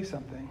up and say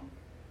something,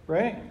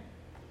 right?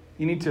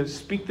 You need to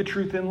speak the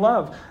truth in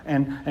love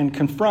and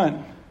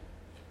confront.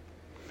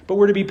 But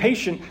we're to be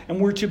patient, and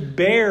we're to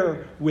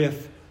bear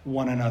with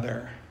one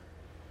another.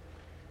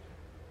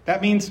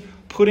 That means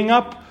putting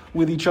up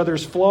with each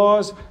other's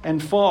flaws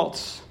and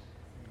faults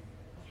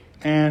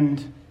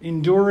and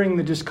enduring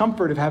the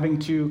discomfort of having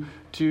to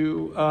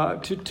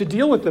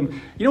deal with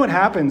them. You know what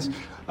happens?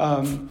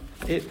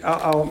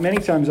 Many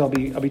times I'll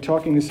be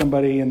talking to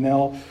somebody, and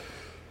they'll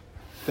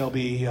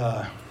be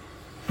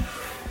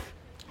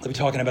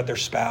talking about their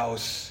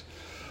spouse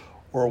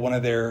or one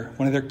of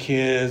their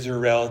kids or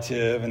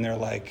relative, and they're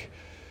like,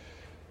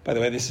 by the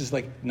way, this is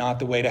like not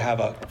the way to have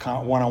a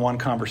one-on-one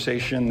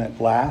conversation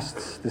that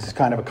lasts. This is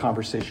kind of a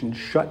conversation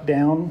shut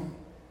down.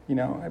 You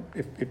know,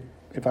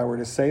 if I were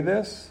to say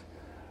this,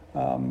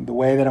 the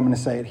way that I'm going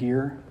to say it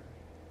here,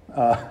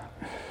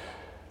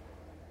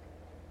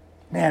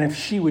 man, if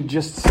she would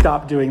just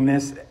stop doing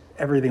this,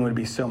 everything would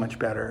be so much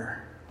better.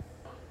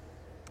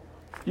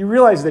 You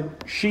realize that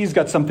she's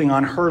got something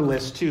on her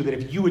list too, that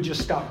if you would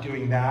just stop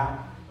doing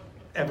that,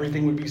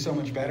 everything would be so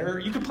much better.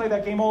 You could play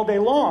that game all day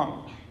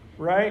long,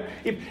 right?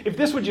 If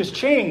this would just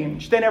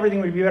change, then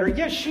everything would be better.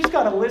 Yes, she's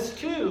got a list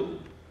too.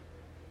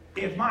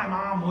 If my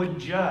mom would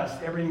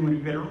just, everything would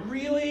be better.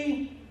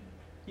 Really?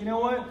 You know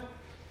what?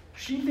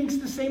 She thinks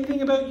the same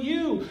thing about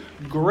you.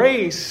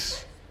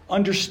 Grace,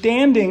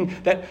 understanding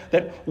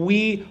that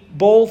we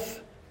both,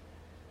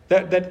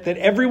 that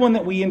everyone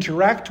that we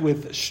interact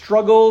with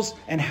struggles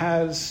and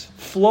has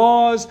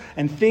flaws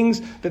and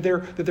things that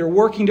they're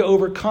working to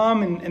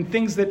overcome and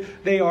things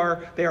that they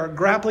are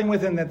grappling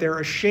with and that they're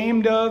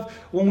ashamed of.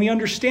 When we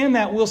understand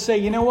that, we'll say,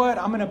 you know what?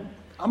 I'm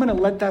gonna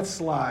let that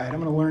slide. I'm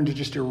gonna learn to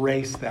just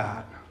erase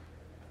that.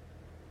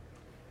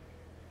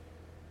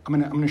 I'm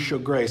gonna show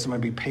grace. I'm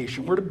gonna be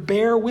patient. We're to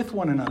bear with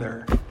one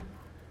another.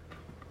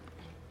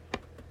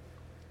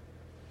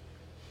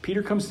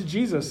 Peter comes to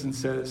Jesus and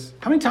says,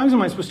 how many times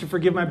am I supposed to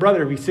forgive my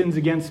brother if he sins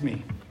against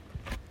me?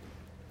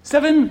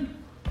 7.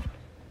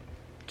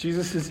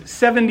 Jesus is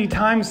 70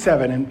 times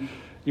 7. And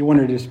you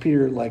wonder, is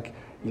Peter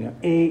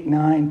 8,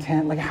 9,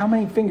 10? Like, how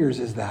many fingers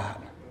is that?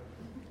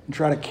 And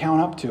try to count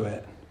up to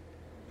it.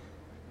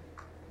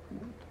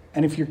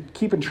 And if you're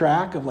keeping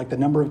track of like the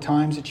number of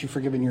times that you've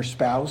forgiven your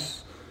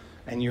spouse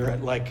and you're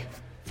at like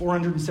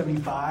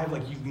 475,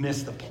 like you've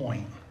missed the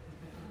point,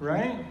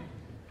 right?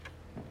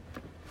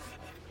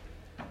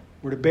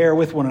 We're to bear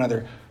with one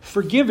another,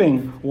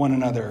 forgiving one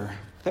another.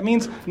 That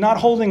means not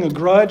holding a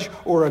grudge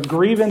or a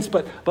grievance,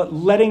 but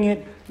letting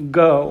it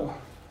go.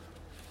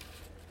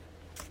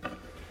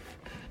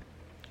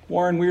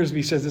 Warren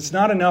Wiersbe says it's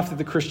not enough that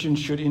the Christian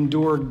should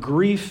endure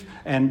grief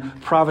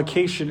and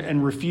provocation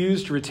and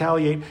refuse to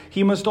retaliate.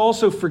 He must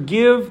also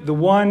forgive the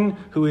one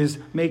who is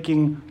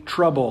making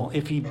trouble.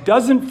 If he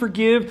doesn't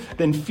forgive,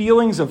 then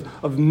feelings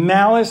of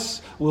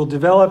malice will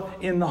develop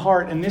in the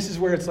heart. And this is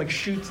where it's like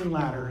chutes and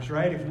ladders,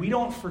 right? If we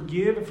don't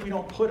forgive, if we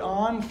don't put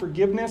on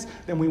forgiveness,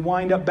 then we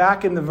wind up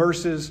back in the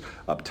verses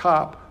up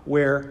top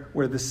where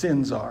the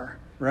sins are,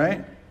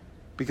 right?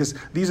 Because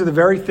these are the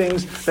very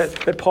things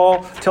that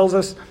Paul tells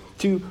us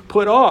to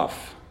put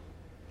off.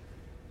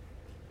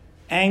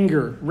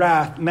 Anger,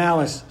 wrath,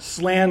 malice,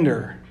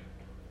 slander.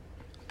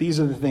 These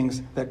are the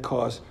things that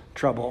cause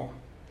trouble.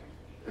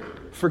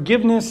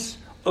 Forgiveness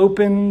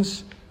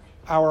opens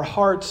our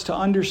hearts to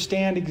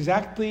understand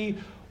exactly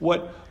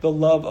what the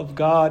love of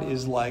God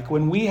is like.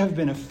 When we have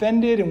been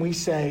offended and we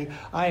say,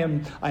 I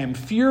am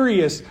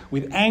furious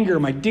with anger,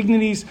 my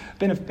dignity's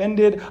been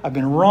offended, I've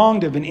been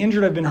wronged, I've been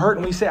injured, I've been hurt,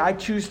 and we say, I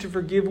choose to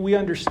forgive, we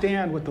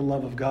understand what the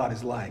love of God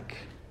is like.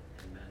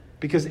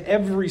 Because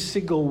every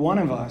single one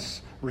of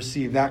us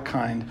receive that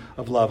kind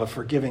of love, a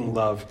forgiving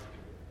love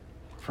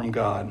from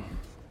God.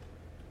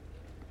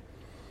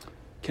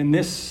 Can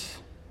this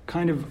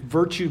kind of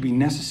virtue be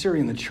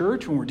necessary in the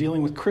church when we're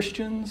dealing with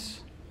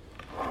Christians?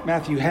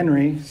 Matthew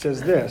Henry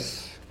says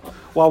this: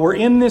 while we're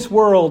in this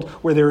world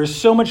where there is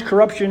so much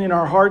corruption in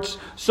our hearts,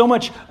 so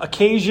much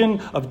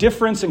occasion of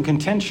difference and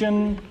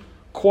contention,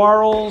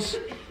 quarrels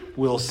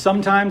will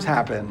sometimes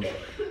happen,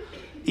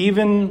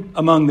 even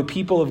among the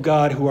people of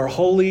God who are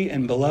holy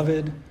and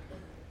beloved,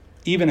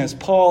 even as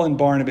Paul and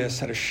Barnabas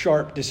had a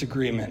sharp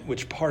disagreement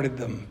which parted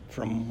them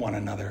from one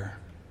another.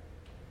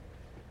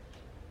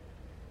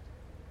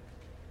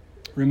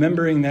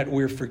 Remembering that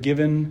we're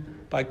forgiven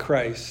by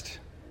Christ,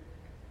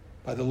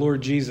 by the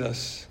Lord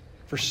Jesus,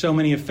 for so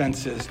many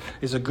offenses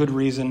is a good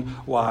reason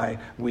why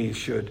we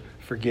should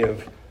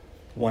forgive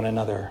one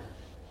another.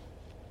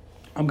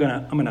 I'm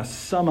gonna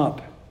sum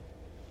up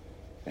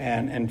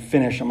and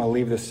finish. I'm going to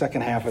leave the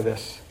second half of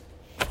this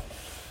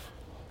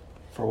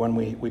for when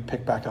we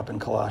pick back up in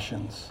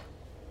Colossians.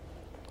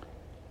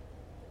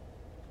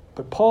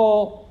 But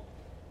Paul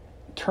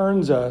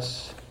turns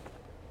us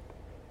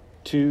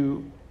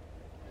to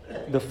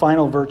the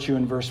final virtue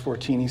in verse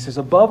 14. He says,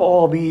 above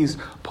all these,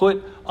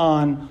 put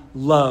on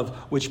love,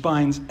 which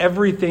binds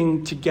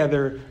everything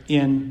together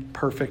in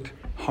perfect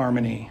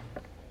harmony.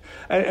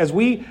 As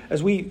we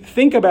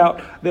think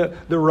about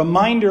the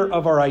reminder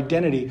of our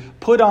identity,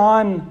 put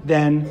on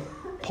then,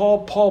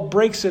 Paul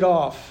breaks it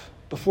off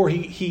before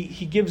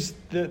he gives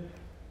the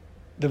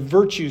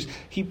virtues.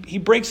 He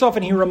breaks off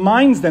and he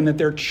reminds them that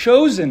they're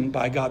chosen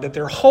by God, that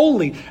they're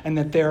holy, and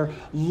that they're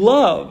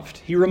loved.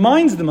 He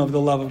reminds them of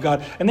the love of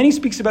God. And then he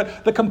speaks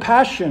about the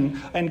compassion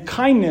and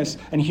kindness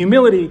and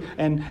humility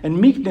and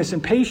meekness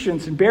and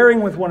patience and bearing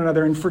with one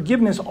another and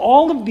forgiveness.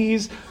 All of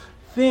these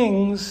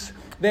things,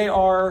 they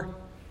are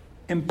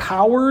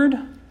empowered,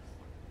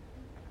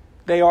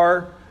 they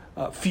are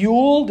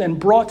fueled and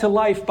brought to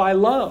life by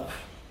love.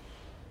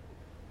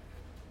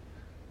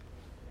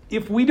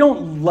 If we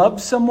don't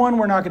love someone,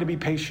 we're not going to be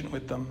patient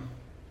with them.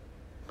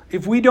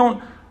 If we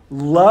don't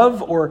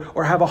love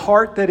or have a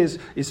heart that is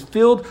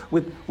filled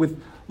with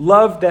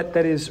love that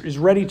is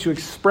ready to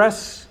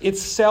express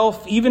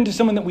itself even to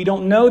someone that we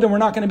don't know, then we're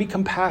not going to be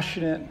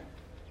compassionate.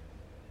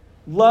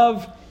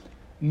 Love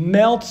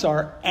melts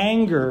our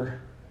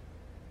anger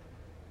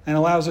and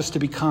allows us to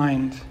be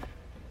kind.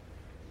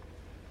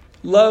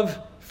 Love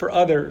for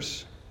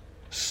others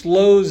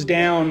slows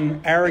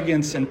down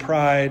arrogance and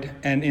pride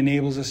and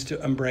enables us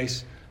to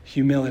embrace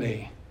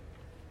humility.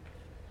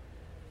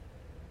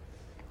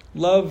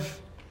 Love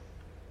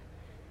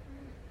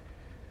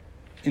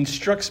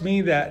instructs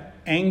me that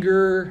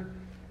anger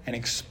and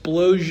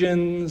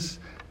explosions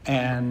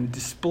and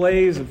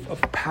displays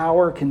of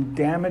power can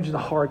damage the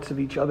hearts of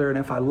each other, and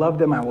if I love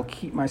them, I will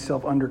keep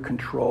myself under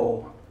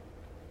control.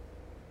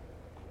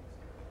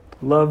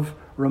 Love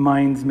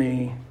reminds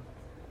me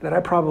that I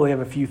probably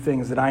have a few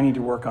things that I need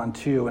to work on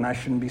too, and I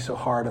shouldn't be so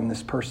hard on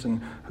this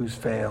person who's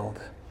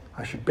failed.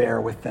 I should bear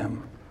with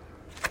them.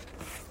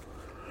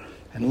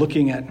 And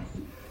looking at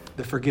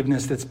the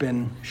forgiveness that's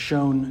been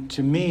shown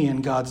to me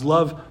and God's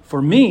love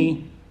for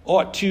me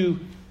ought to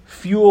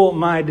fuel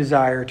my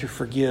desire to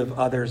forgive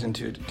others and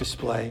to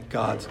display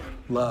God's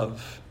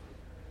love.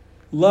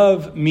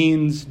 Love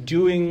means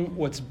doing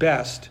what's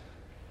best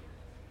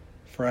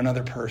for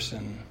another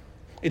person.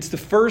 It's the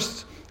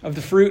first of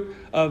the fruit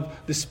of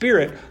the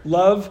Spirit.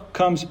 Love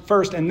comes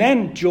first, and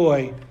then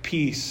joy,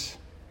 peace,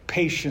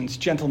 patience,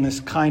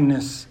 gentleness,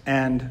 kindness,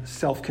 and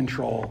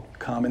self-control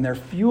come. And they're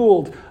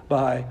fueled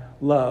by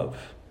love.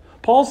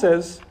 Paul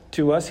says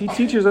to us, he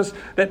teaches us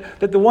that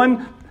the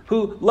one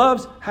who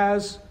loves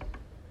has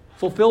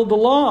fulfilled the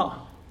law.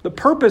 The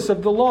purpose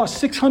of the law,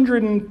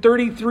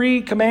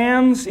 633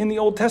 commands in the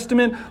Old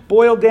Testament,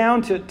 boiled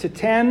down to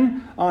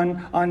 10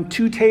 on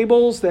two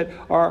tables that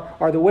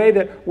are the way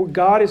that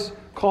God is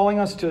calling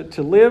us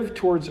to live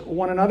towards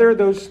one another.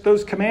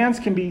 Those commands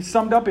can be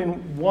summed up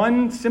in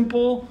one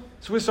simple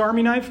Swiss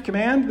Army knife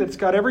command that's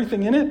got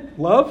everything in it.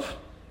 Love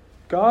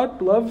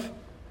God, love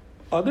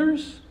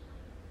others.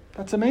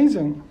 That's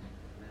amazing.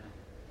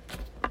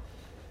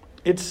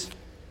 It's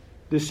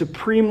the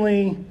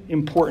supremely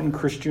important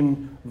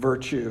Christian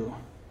virtue.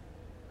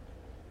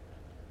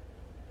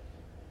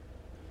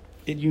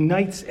 It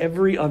unites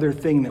every other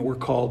thing that we're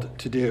called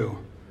to do.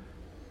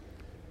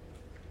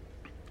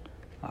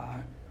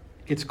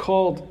 It's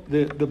called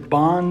the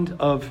bond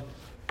of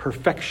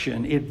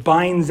perfection. It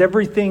binds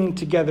everything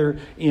together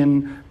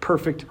in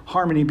perfect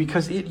harmony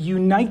because it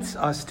unites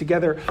us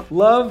together.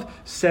 Love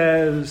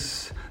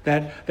says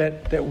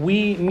that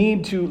we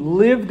need to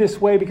live this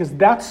way because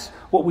that's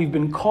what we've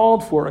been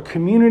called for, a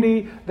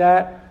community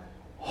that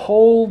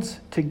holds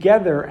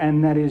together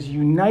and that is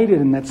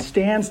united and that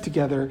stands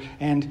together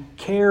and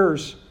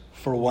cares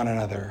for one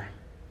another.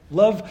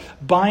 Love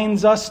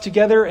binds us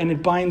together and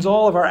it binds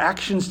all of our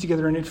actions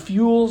together and it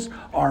fuels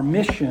our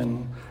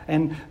mission.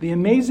 And the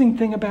amazing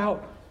thing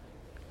about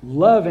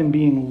love and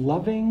being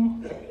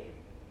loving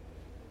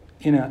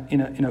in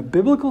a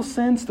biblical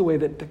sense, the way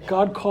that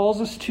God calls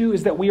us to,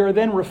 is that we are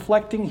then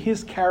reflecting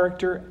his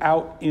character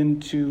out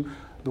into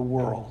the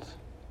world.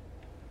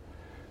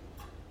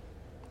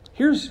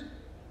 Here's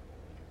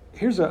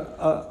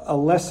a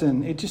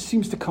lesson. It just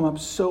seems to come up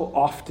so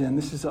often.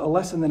 This is a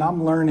lesson that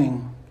I'm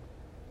learning.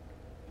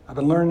 I've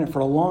been learning it for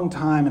a long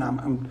time,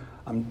 and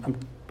I'm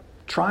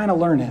trying to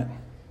learn it.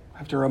 I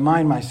have to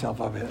remind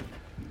myself of it.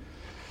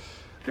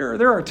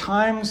 There are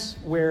times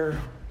where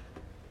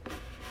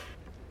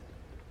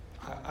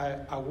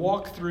I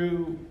walk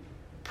through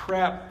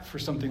prep for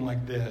something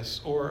like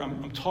this, or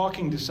I'm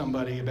talking to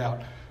somebody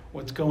about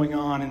what's going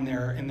on in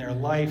their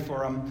life,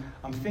 or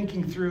I'm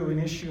thinking through an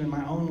issue in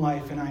my own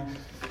life, and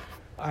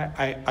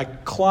I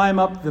climb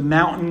up the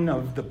mountain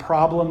of the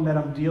problem that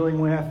I'm dealing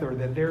with, or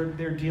that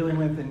they're dealing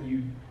with, and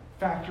you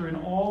factor in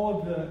all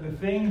of the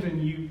things,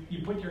 and you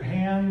put your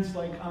hands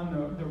like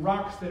on the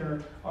rocks that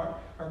are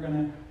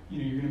gonna,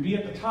 you're gonna be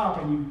at the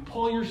top, and you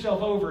pull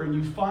yourself over, and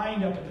you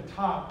find up at the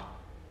top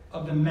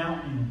of the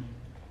mountain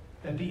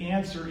that the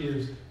answer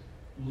is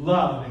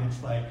love, and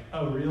it's like,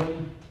 oh really?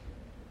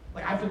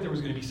 Like, I thought there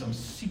was going to be some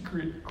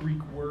secret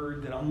Greek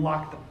word that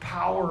unlocked the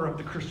power of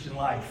the Christian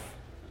life.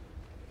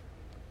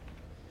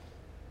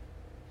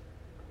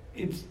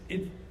 It's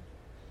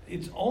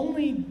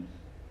only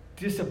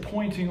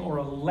disappointing or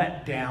a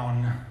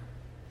letdown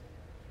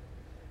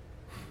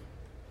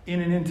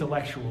in an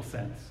intellectual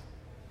sense.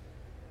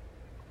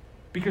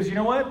 Because you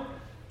know what?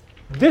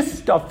 This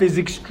stuff is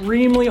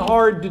extremely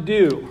hard to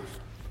do,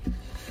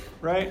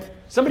 right?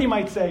 Somebody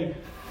might say,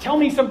 tell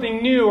me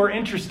something new or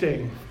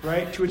interesting,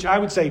 right? To which I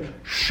would say,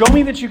 show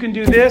me that you can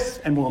do this,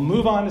 and we'll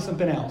move on to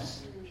something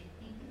else,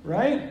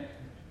 right?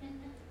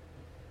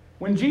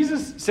 When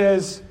Jesus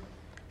says,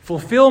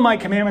 fulfill my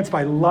commandments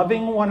by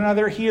loving one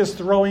another, he is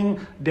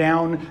throwing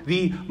down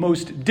the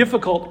most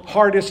difficult,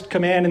 hardest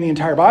command in the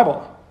entire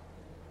Bible.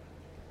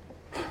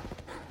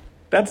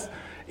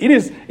 It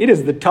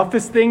is the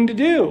toughest thing to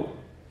do.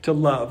 To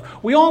love.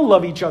 We all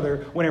love each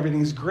other when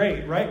everything's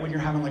great, right? When you're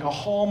having like a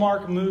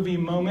Hallmark movie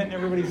moment and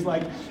everybody's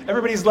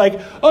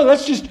like, oh,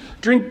 let's just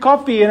drink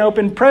coffee and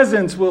open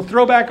presents. We'll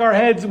throw back our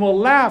heads and we'll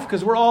laugh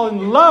because we're all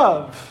in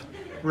love,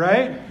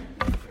 right?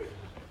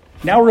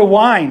 Now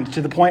rewind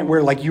to the point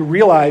where like you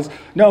realize,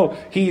 no,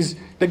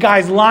 the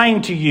guy's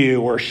lying to you,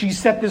 or she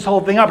set this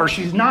whole thing up, or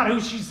she's not who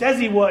she says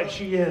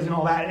she is, and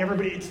all that. And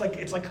everybody, it's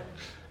like,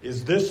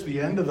 is this the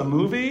end of the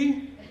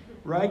movie?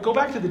 Right? Go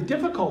back to the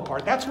difficult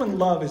part. That's when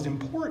love is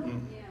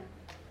important. Yeah.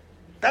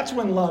 That's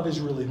when love is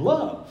really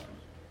love.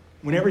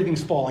 When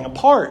everything's falling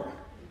apart.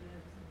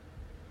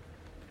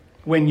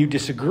 When you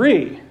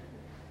disagree.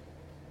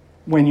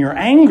 When you're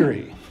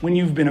angry. When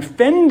you've been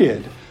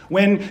offended.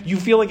 When you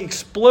feel like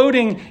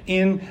exploding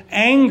in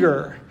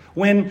anger.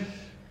 When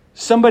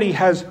somebody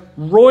has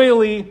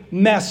royally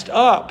messed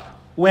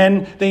up.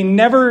 When they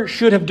never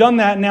should have done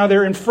that, and now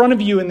they're in front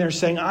of you and they're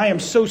saying, I am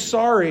so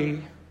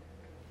sorry.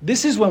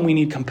 This is when we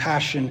need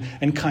compassion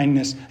and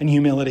kindness and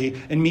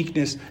humility and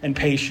meekness and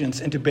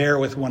patience, and to bear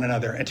with one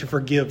another and to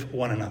forgive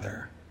one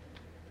another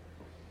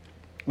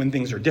when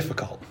things are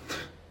difficult.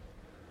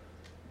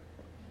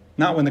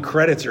 Not when the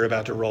credits are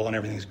about to roll and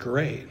everything's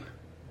great.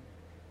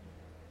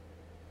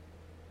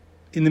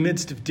 In the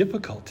midst of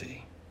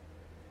difficulty.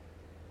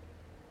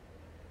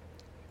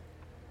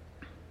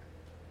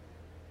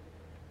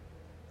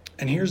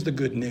 And here's the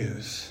good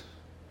news.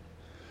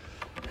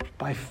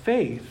 By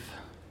faith,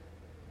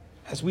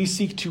 as we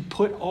seek to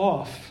put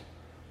off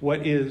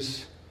what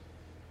is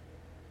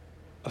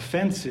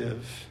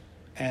offensive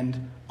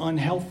and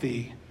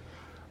unhealthy,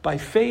 by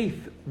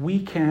faith we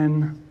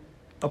can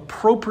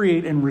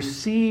appropriate and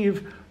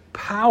receive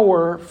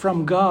power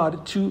from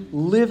God to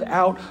live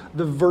out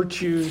the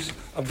virtues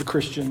of the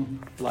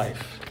Christian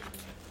life.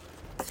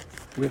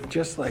 with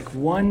just like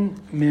 1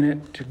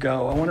 minute to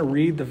go, I want to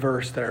read the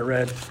verse that I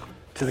read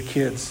to the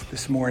kids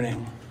this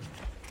morning.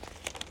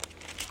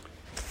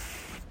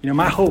 You know,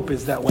 my hope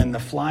is that when the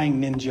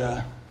flying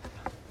ninja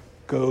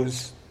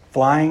goes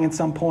flying at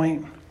some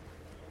point,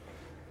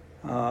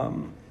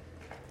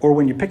 or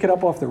when you pick it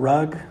up off the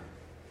rug,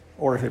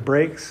 or if it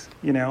breaks,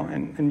 you know,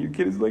 and your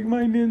kid is like,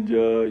 my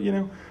ninja, you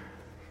know,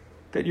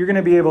 that you're going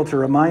to be able to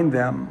remind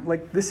them,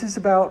 like, this is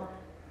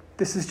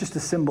just a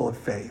symbol of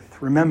faith.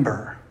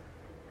 Remember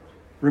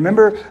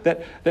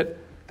that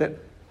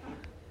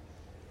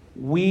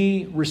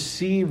we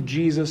receive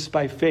Jesus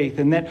by faith,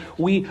 and that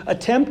we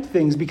attempt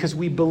things because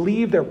we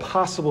believe they're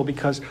possible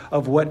because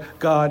of what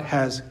God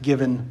has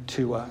given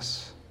to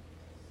us.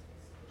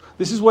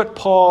 This is what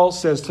Paul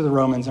says to the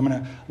Romans. I'm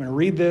going to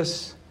read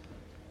this,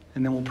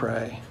 and then we'll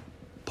pray.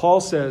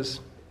 Paul says,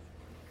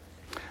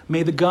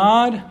 "May the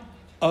God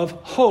of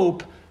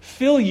hope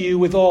fill you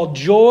with all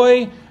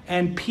joy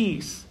and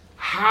peace."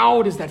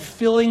 How does that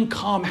filling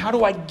come? How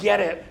do I get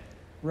it?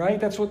 Right?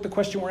 That's what the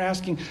question we're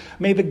asking.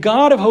 May the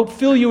God of hope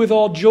fill you with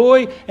all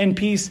joy and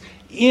peace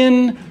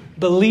in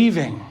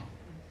believing.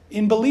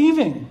 In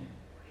believing.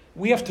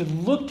 We have to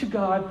look to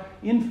God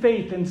in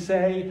faith and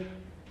say,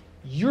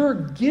 you're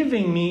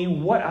giving me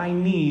what I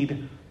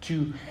need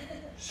to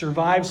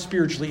survive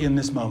spiritually in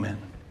this moment.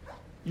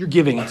 You're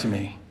giving it to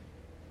me.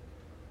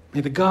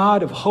 May the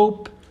God of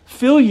hope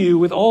fill you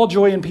with all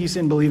joy and peace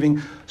in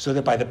believing, so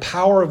that by the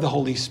power of the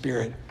Holy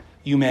Spirit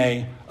you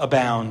may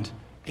abound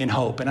in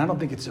hope. And I don't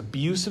think it's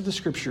abuse of the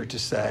Scripture to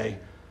say,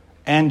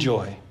 and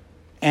joy,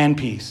 and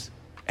peace,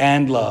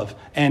 and love,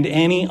 and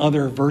any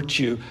other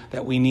virtue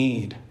that we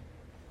need.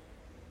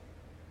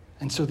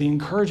 And so the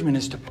encouragement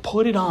is to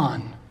put it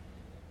on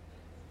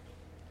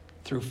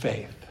through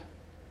faith.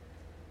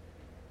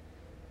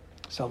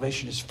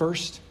 Salvation is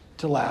first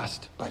to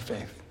last by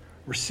faith.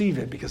 Receive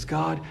it because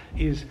God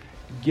is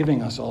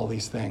giving us all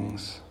these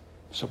things.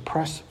 So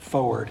press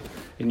forward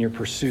in your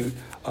pursuit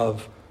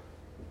of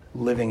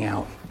living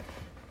out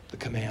the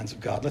commands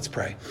of God. Let's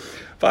pray.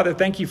 Father,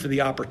 thank you for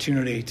the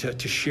opportunity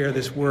to share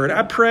this word.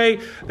 I pray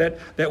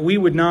that we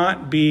would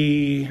not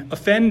be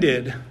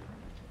offended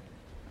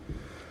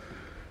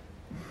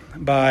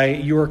by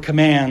your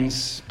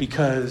commands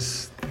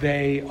because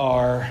they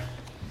are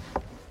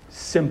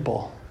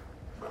simple.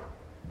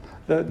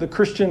 The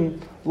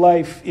Christian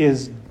life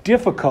is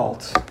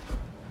difficult,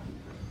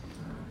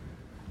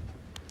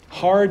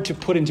 hard to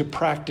put into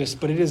practice,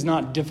 but it is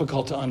not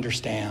difficult to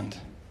understand.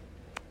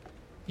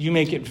 You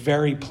make it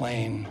very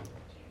plain.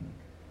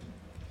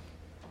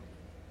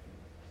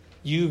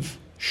 You've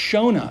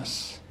shown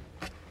us,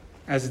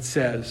 as it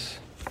says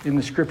in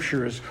the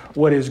Scriptures,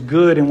 what is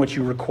good and what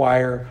you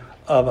require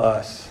of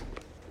us.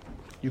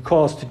 You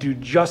call us to do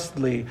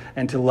justly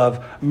and to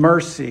love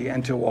mercy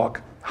and to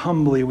walk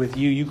humbly with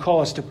you. You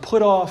call us to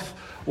put off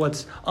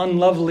what's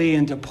unlovely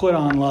and to put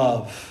on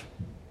love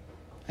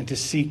and to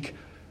seek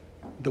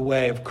the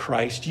way of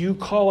Christ. You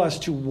call us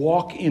to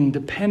walk in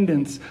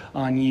dependence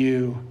on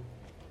you.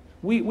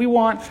 We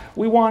want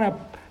to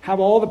have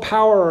all the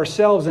power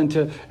ourselves and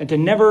to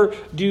never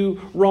do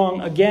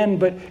wrong again.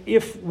 But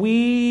if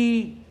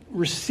we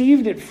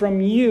received it from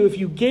you, if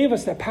you gave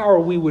us that power,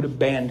 we would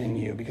abandon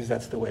you because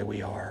that's the way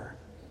we are.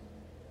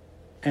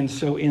 And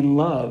so in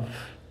love,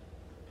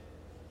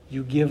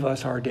 you give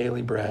us our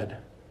daily bread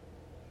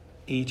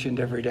each and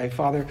every day.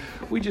 Father,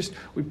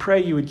 we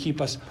pray you would keep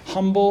us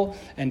humble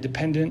and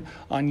dependent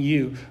on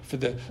you for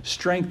the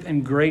strength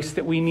and grace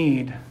that we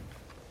need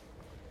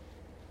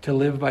to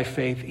live by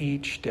faith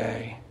each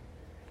day.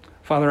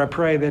 Father, I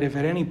pray that if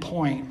at any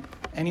point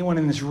anyone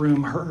in this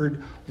room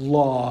heard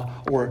law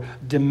or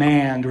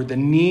demand or the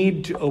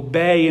need to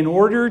obey in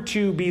order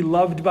to be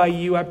loved by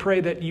you, I pray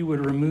that you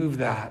would remove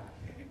that.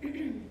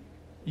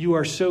 You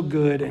are so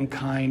good and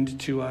kind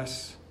to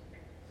us.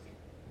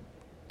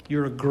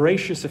 You're a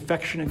gracious,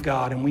 affectionate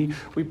God, and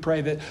we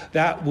pray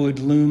that would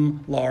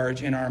loom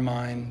large in our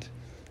mind.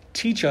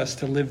 Teach us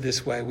to live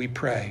this way, we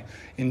pray.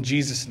 In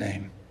Jesus'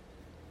 name,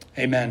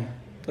 amen.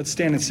 Let's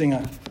stand and sing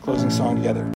a closing song together.